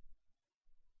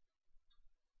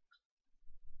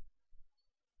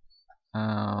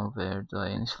 Where do I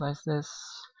initialize this?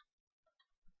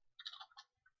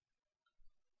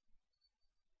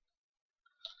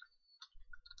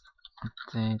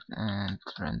 Update and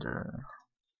render.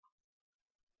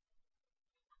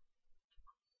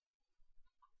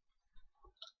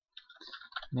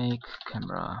 Make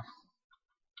camera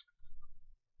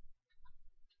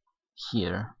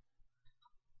here.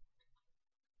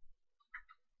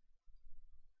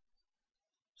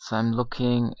 So I'm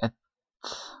looking at,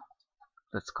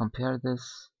 let's compare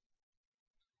this.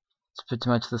 It's pretty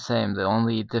much the same. The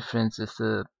only difference is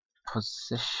the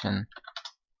position.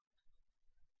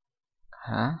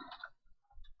 Huh?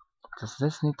 Does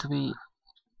this need to be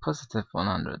positive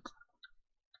 100?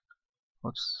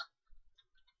 Whoops.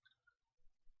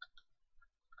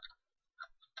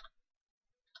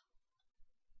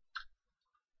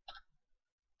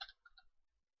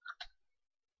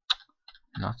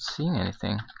 Not seeing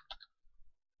anything.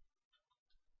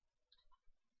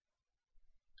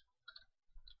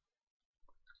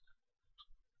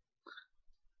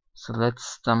 So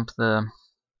let's dump the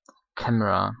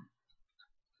camera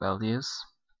values.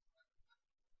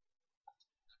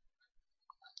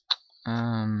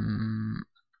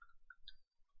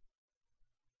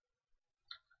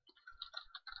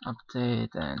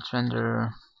 Update and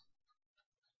render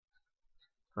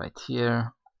right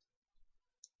here.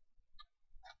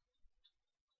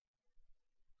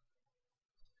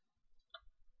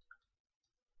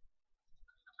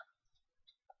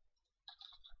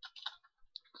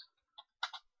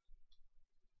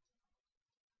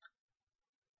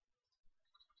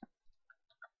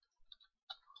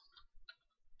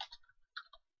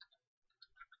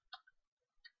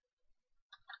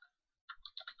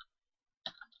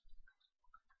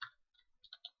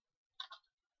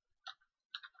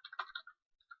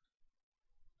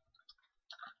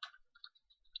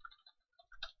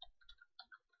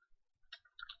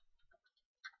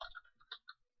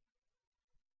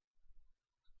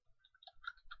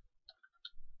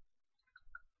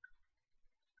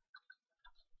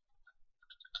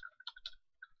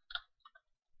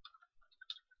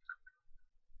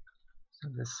 So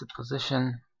this is the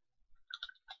position.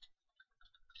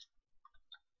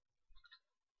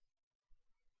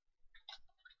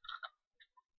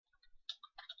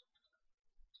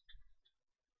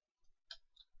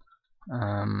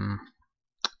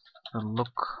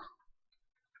 Look.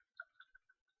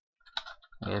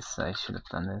 Yes, I should have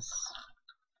done this.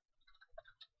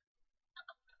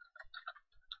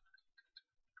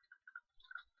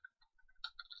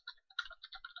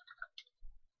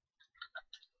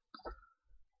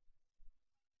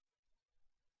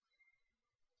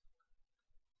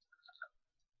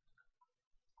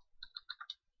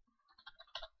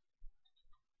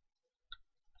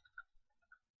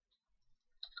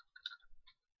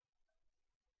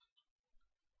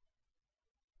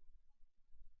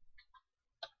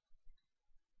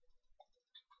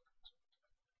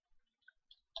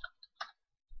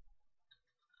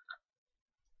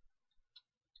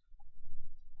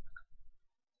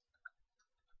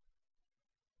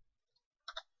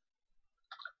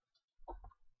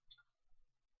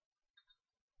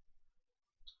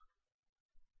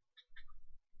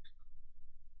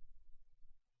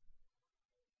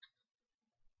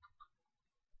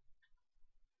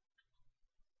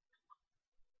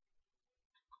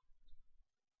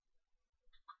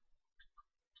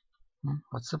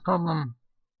 What's the problem?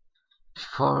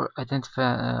 Before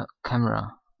identify a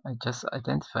camera, I just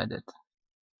identified it.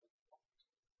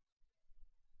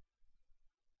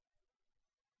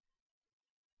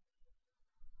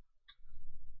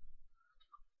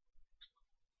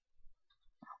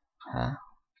 Huh?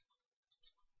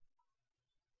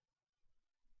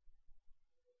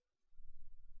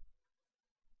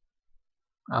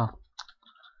 Oh.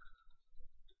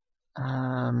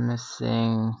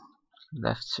 Missing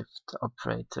left shift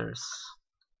operators.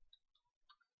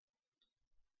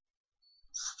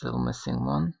 Still missing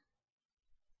one.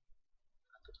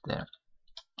 There.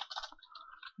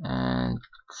 And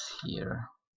here.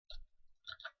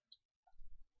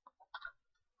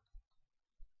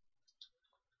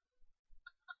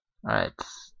 Alright.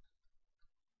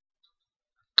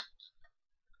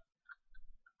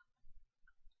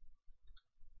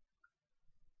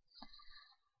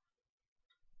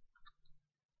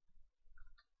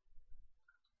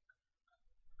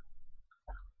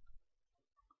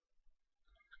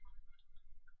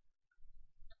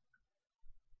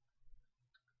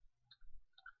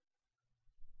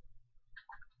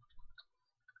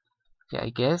 Okay, I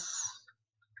guess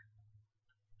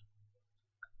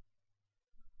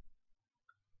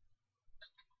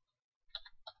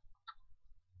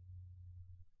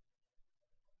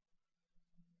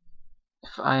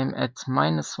if I'm at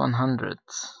 -100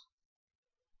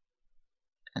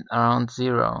 and around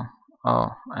 0,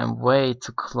 oh, I'm way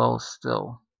too close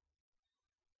still.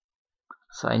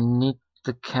 So I need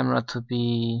the camera to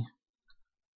be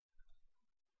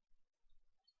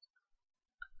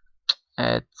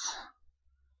at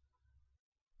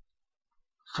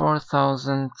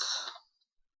 4000.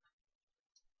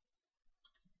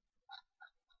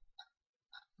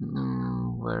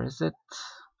 Where is it?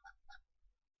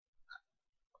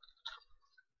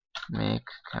 Make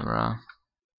camera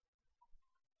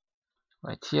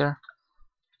right here.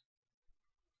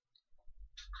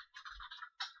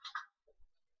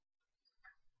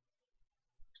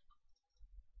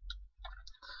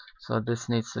 So this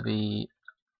needs to be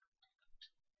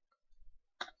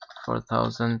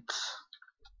 4000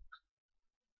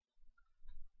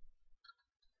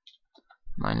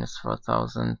 minus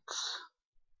 4000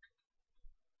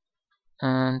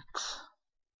 and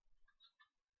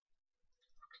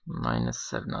minus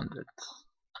 700.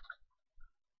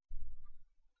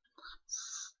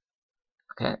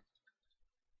 Okay.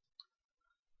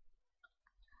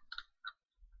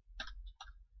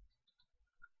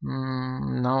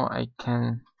 Now I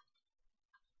can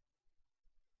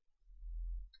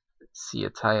see a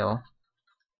tile.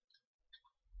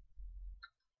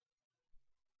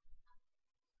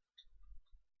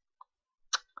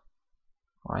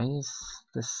 Why is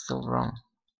this still wrong?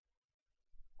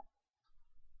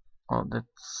 Oh,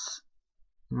 that's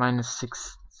minus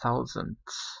 6000.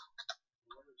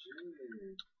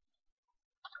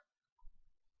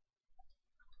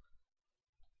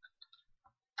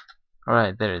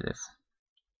 Alright, there it is.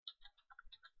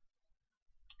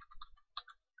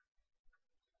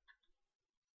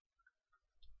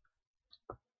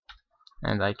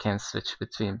 And I can switch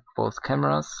between both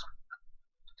cameras.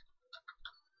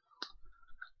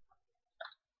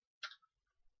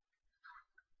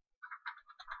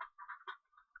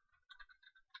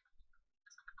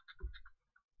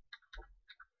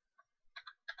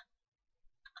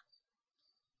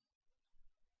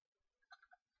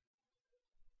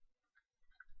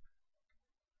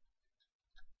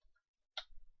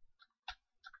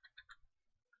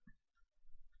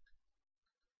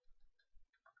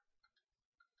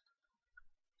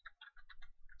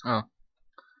 Oh,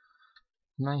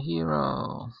 My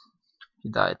hero.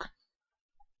 He died.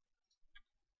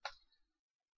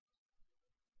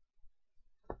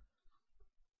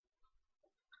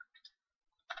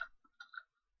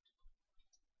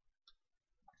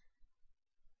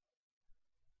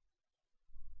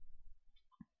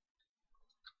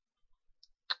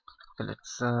 Okay,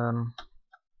 let's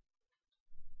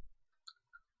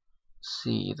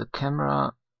see. The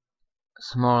camera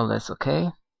is more or less okay.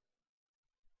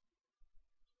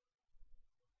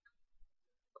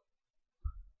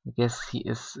 I guess he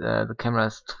is. The camera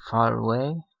is too far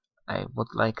away. I would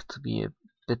like to be a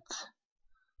bit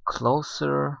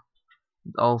closer.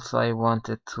 Also, I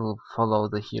wanted to follow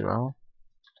the hero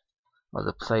or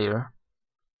the player.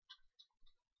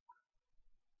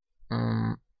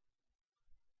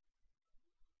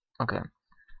 Okay.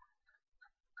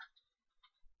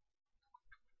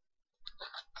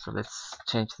 So let's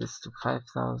change this to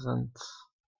 5,000.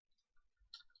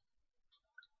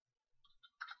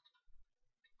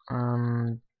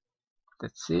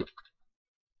 Let's see.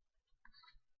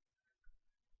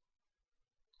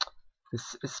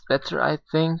 This is better, I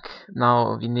think.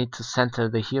 Now we need to center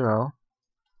the hero.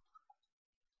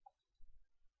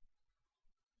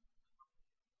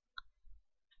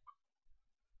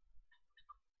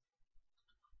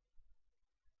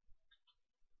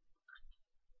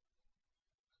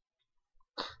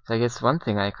 So I guess one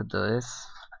thing I could do is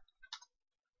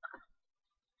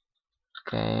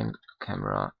game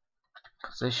camera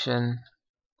position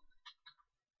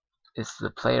is the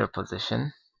player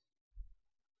position.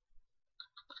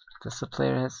 Does the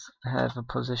player have a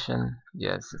position?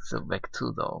 Yes, it's a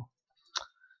vec2 though.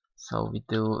 So we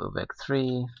do a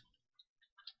vec3.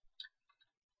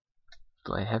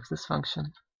 Do I have this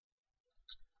function?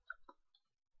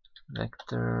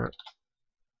 Vector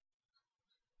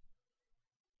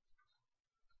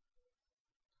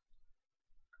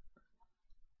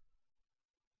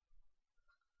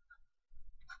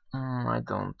I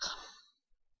don't.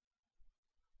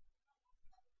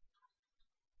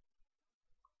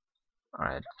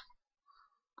 Alright.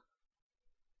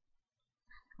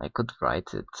 I could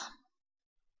write it.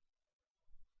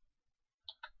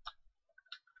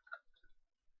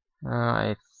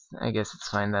 I guess it's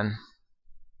fine then.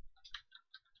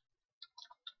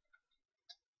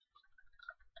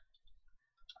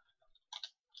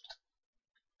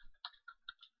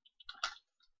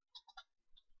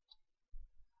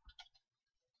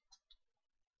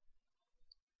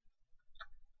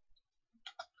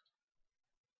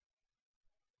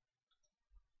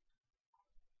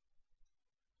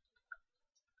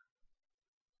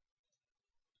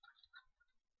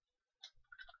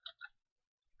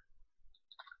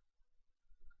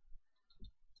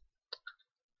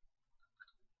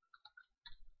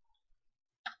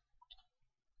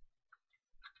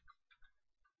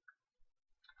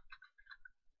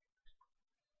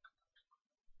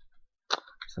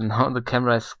 So now the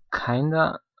camera is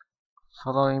kinda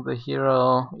following the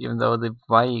hero, even though the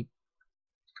Y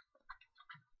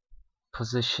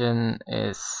position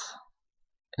is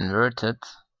inverted.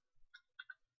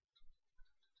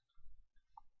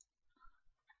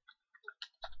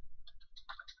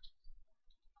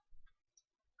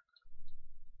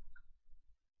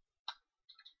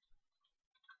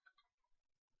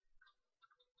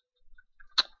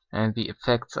 And the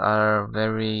effects are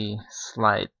very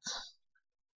slight.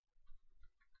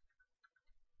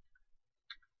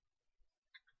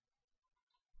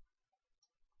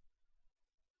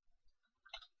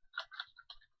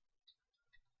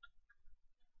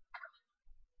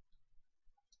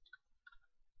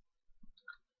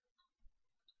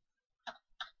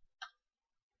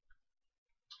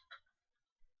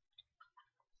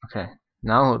 Okay,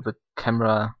 now the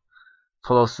camera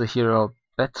follows the hero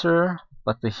better,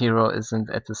 but the hero isn't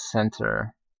at the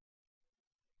center.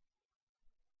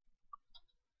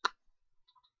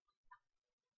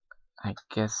 I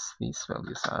guess these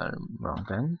values are wrong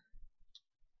then.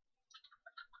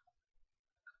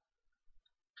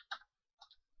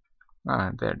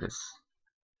 Ah, there it is.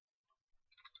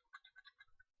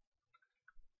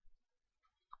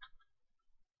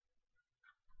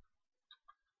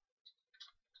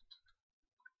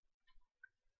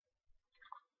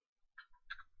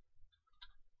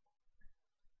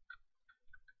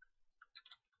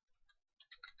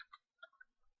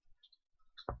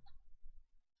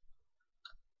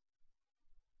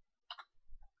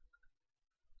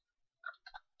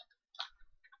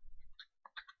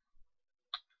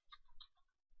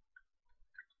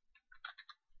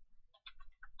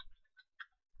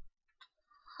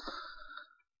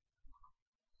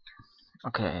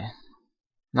 Okay,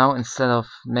 now instead of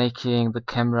making the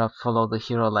camera follow the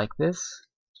hero like this,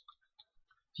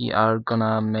 we are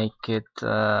gonna make it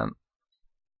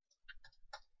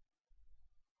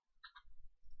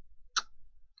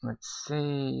let's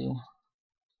see.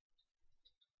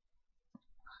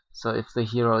 So if the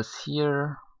hero is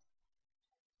here,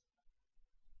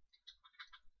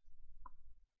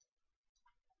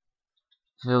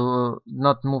 we'll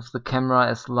not move the camera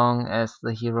as long as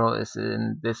the hero is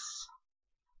in this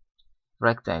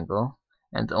rectangle,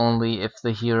 and only if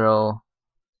the hero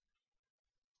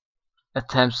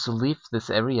attempts to leave this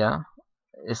area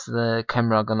is the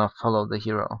camera gonna follow the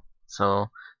hero. So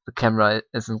the camera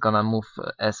isn't gonna move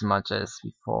as much as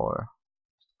before.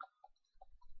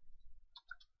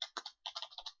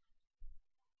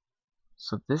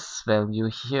 So this value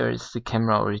here is the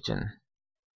camera origin.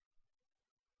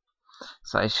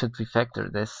 So I should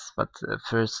refactor this, but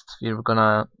first we're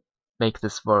gonna make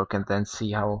this work and then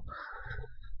see how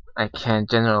I can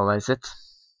generalize it.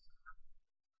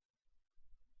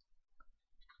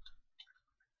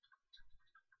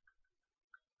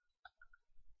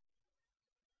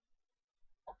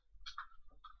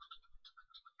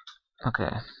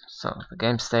 Okay, so the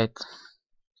game state.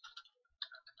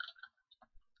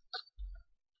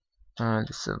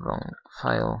 This is the wrong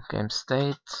file, game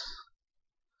state.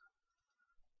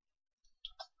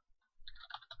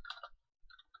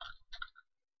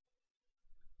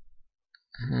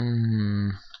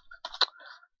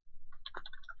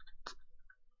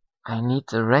 I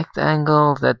need a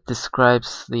rectangle that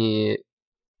describes the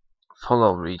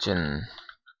follow region.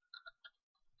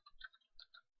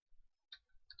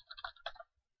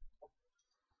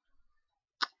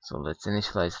 So let's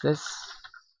initialize this.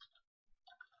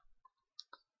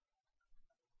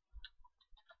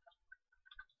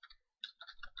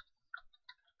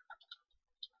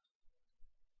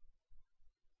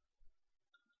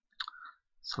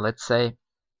 So let's say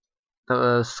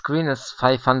the screen is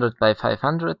 500 by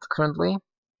 500 currently.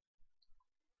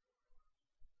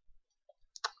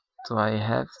 Do I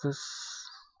have this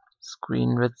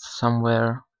screen width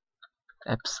somewhere?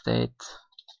 App state.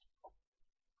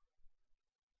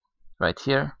 Right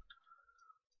here.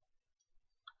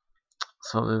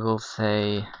 So we will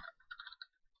say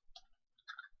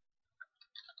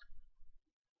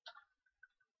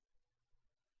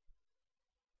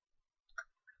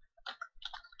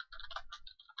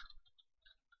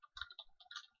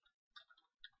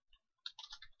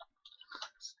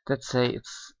let's say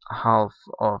it's half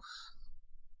of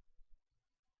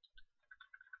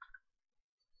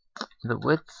the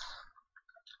width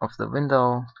of the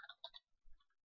window